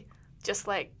story. Just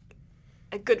like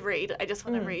a good read. I just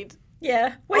want to read.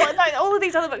 Yeah. Well, no, all of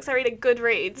these other books I read are good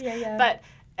reads. Yeah. But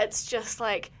it's just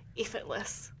like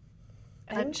effortless.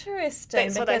 And Interesting.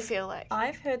 that's what I because feel like.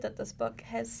 I've heard that this book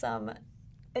has some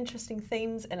interesting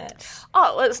themes in it.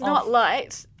 Oh, well, it's not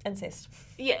light. Incest.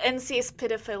 Yeah, incest,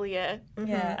 pedophilia.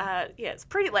 Yeah. It's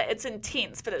pretty like it's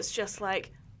intense, but it's just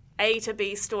like A to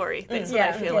B story. That's what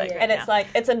I feel like. Right And now. it's like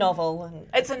it's a novel. And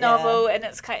It's a novel, and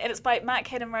it's by Mark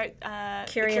Haddon wrote The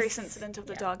Curious Incident of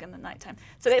the Dog in the Nighttime.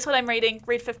 So that's what I'm reading.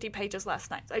 Read 50 pages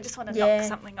last night. So I just want to knock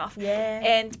something off.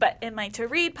 Yeah. But in my to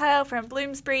read pile from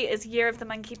Bloomsbury is Year of the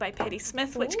Monkey by Patti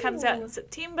Smith, which comes out in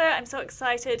September. I'm so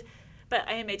excited. But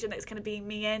I imagine that it's going to be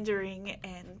meandering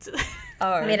and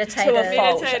Meditative. To a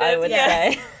fault, I would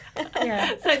say.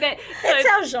 Yeah. That's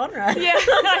our genre. Yeah,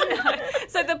 I know.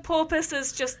 So The Porpoise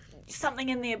is just something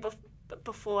in there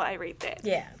before I read that.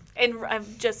 Yeah. And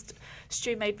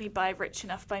Stu made me buy Rich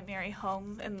Enough by Mary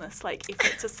Holm in this like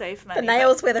effort to save money. The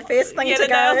nails were the first thing to the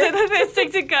go. nails are the first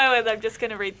thing to go, and I'm just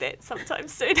going to read that sometime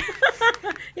soon.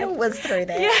 You'll whiz through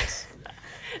that.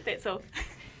 Yeah. That's all.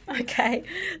 Okay,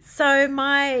 so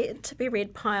my to be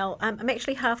read pile, I'm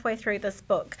actually halfway through this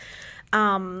book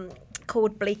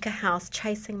called Bleaker House,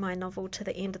 Chasing My Novel to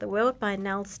the End of the World by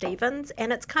Nell Stevens,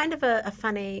 and it's kind of a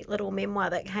funny little memoir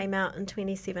that came out in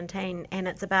 2017, and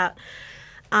it's about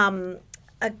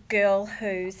a girl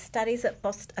who studies at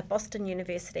Boston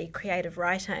University creative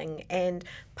writing, and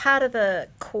part of the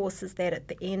course is that at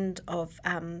the end of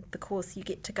the course you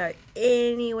get to go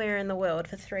anywhere in the world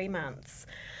for 3 months,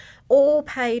 all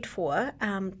paid for,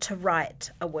 to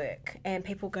write a work. And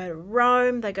people go to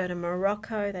Rome, they go to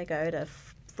Morocco, they go to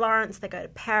Florence, they go to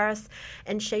Paris,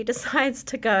 and she decides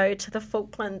to go to the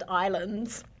Falkland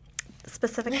Islands,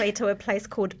 specifically to a place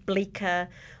called Bleaker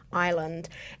Island,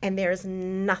 and there is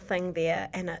nothing there,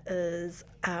 and it is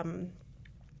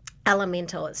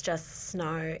elemental. It's just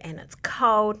snow and it's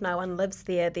cold, no one lives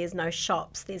there, there's no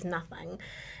shops, there's nothing.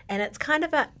 And it's kind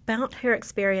of about her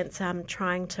experience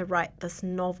trying to write this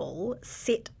novel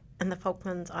set in the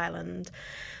Falklands Island,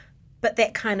 but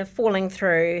that kind of falling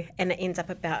through, and it ends up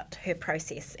about her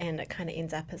process, and it kind of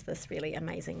ends up as this really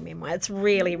amazing memoir. It's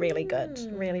really, really good.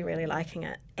 Really, really liking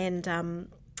it. And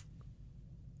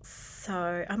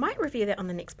so I might review that on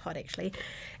the next pod, actually.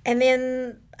 And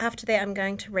then after that, I'm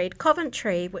going to read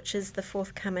Coventry, which is the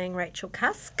forthcoming Rachel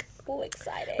Cusk. Oh,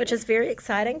 exciting. Which is very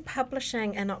exciting.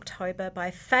 Publishing in October by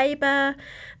Faber.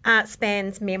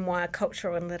 Spans memoir,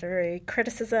 cultural and literary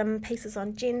criticism, pieces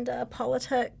on gender,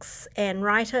 politics, and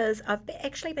writers. I've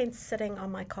actually been sitting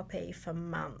on my copy for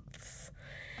months.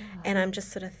 And I'm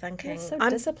just sort of thinking, You're so I'm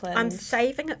disciplined.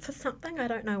 saving it for something, I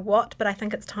don't know what, but I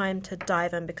think it's time to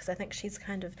dive in, because I think she's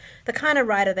kind of the kind of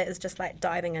writer that is just like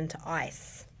diving into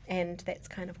ice, and that's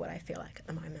kind of what I feel like at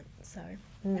the moment. So,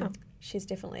 yeah. She's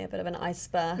definitely a bit of an ice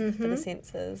bath for the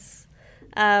senses.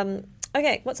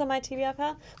 Okay, what's on my TBR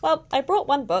pile? Well, I brought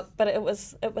one book, but it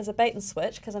was a bait and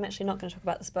switch, because I'm actually not going to talk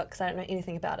about this book because I don't know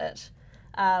anything about it.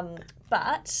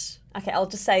 But okay, I'll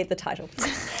just say the title.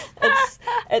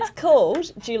 It's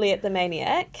called Juliet the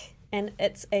Maniac, and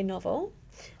it's a novel,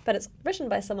 but it's written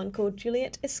by someone called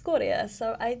Juliet Escoria.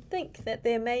 So I think that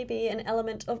there may be an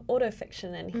element of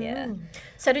autofiction in here.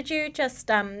 So did you just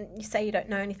you say you don't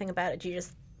know anything about it? Do you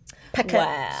just pick it?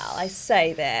 Well, I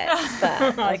say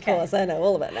that, but of course I know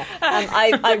all about it.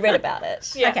 I read about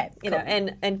it. Yeah. Okay, You know,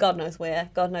 and God knows where,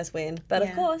 God knows when. But Yeah.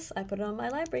 of course, I put it on my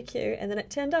library queue, and then it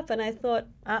turned up, and I thought,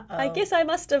 Uh-oh. I guess I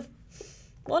must have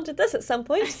wanted this at some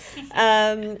point.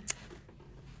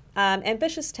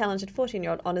 Ambitious, talented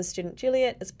 14-year-old honours student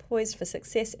Juliet is poised for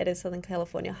success at a Southern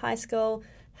California high school.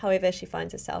 However, she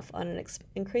finds herself on an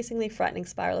increasingly frightening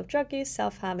spiral of drug use,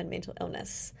 self-harm and mental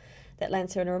illness that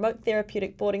lands her in a remote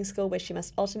therapeutic boarding school where she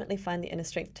must ultimately find the inner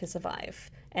strength to survive.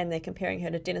 And they're comparing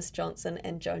her to Dennis Johnson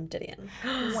and Joan Didion.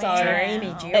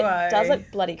 Dreamy duo. It does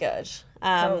look bloody good.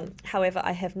 Cool. However,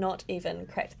 I have not even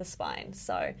cracked the spine.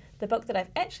 So the book that I've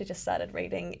actually just started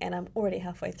reading, and I'm already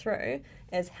halfway through,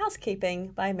 is Housekeeping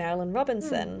by Marilyn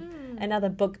Robinson. Another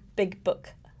big book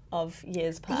of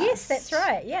years past. Yes, that's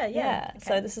right. Yeah. Yeah. Okay.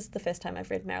 So this is the first time I've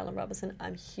read Marilyn Robinson.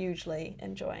 I'm hugely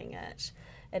enjoying it.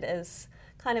 It is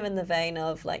kind of in the vein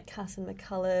of like Carson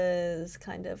McCullers,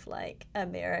 kind of like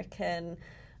American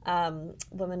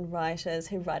women writers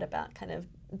who write about kind of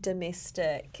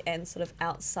domestic and sort of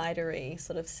outsidery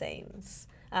sort of scenes.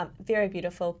 Very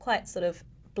beautiful, quite sort of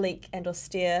bleak and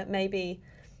austere, maybe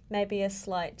a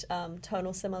slight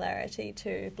tonal similarity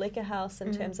to Bleaker House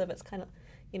in terms of its kind of,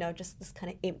 just this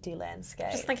kind of empty landscape.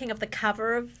 Just thinking of the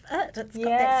cover of it. It's got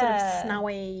that sort of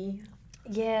snowy...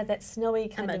 Yeah, that snowy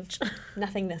kind image. of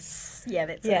nothingness. Yeah,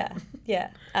 that's Yeah, it.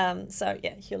 yeah. So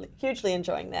yeah, hugely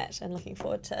enjoying that and looking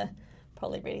forward to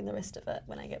probably reading the rest of it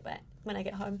when I get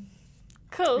home.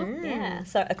 Cool. Yeah,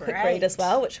 so a quick great. read as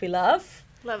well, which we love.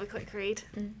 Love a quick read.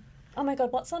 Oh my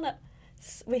God, what's on it?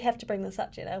 We have to bring this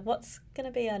up, Jenna. What's going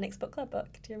to be our next book club book?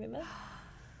 Do you remember?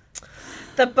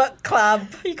 The book club.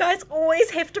 You guys always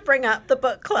have to bring up the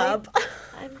book club.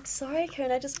 I'm sorry,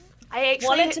 Karen. I just I actually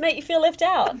wanted to make you feel left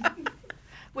out.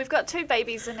 We've got 2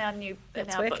 babies in our book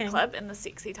working. club in the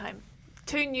Sexy Time.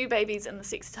 2 new babies in the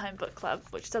Sexy Time book club,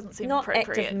 which doesn't seem Not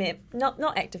appropriate. active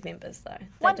not active members though.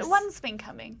 They One's been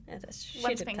coming. she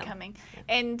One's did been come. coming.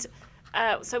 And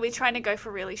so we're trying to go for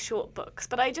really short books.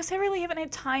 But I just really haven't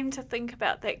had time to think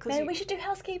about that. Maybe we should do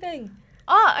housekeeping.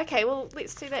 Oh, okay. Well,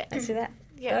 let's do that. Let's do that.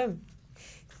 Yeah. Boom.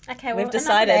 Okay, well, We've enough of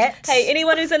decided. that. Hey,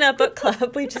 anyone who's in our book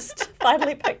club, we just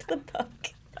finally picked the book.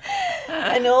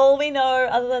 And all we know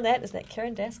other than that is that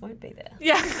Karen Dass won't be there.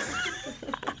 Yeah.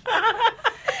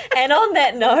 And on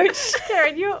that note,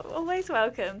 Karen, you're always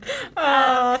welcome.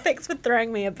 Oh, thanks for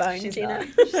throwing me a bone, she's Gina.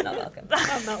 not welcome.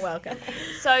 I'm not welcome.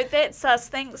 So that's us.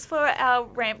 Thanks for our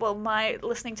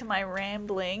listening to my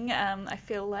rambling. I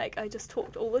feel like I just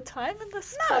talked all the time in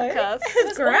this podcast.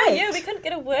 It's Where are great. you? We couldn't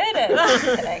get a word in. Just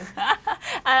kidding.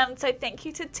 So thank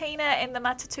you to Tina and the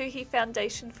Matatuhi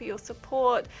Foundation for your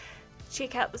support.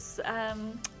 Check out this.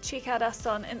 Check out us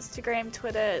on Instagram,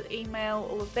 Twitter, email,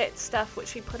 all of that stuff,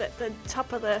 which we put at the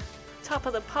top of the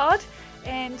pod.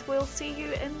 And we'll see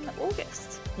you in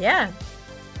August. Yeah.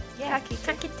 Yeah.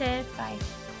 Ka kite. Bye.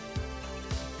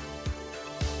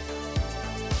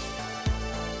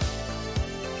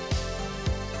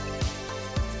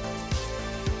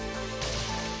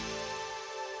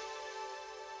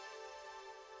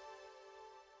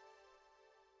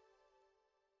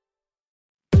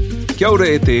 Kia ora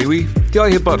e te iwi, Te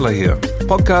Aihe Butler here,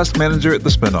 podcast manager at The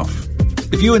Spinoff.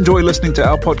 If you enjoy listening to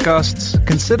our podcasts,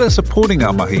 consider supporting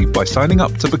our mahi by signing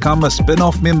up to become a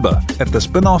Spinoff member at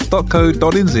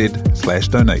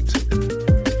thespinoff.co.nz/donate.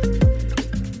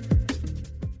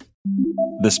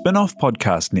 The Spinoff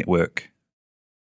Podcast Network.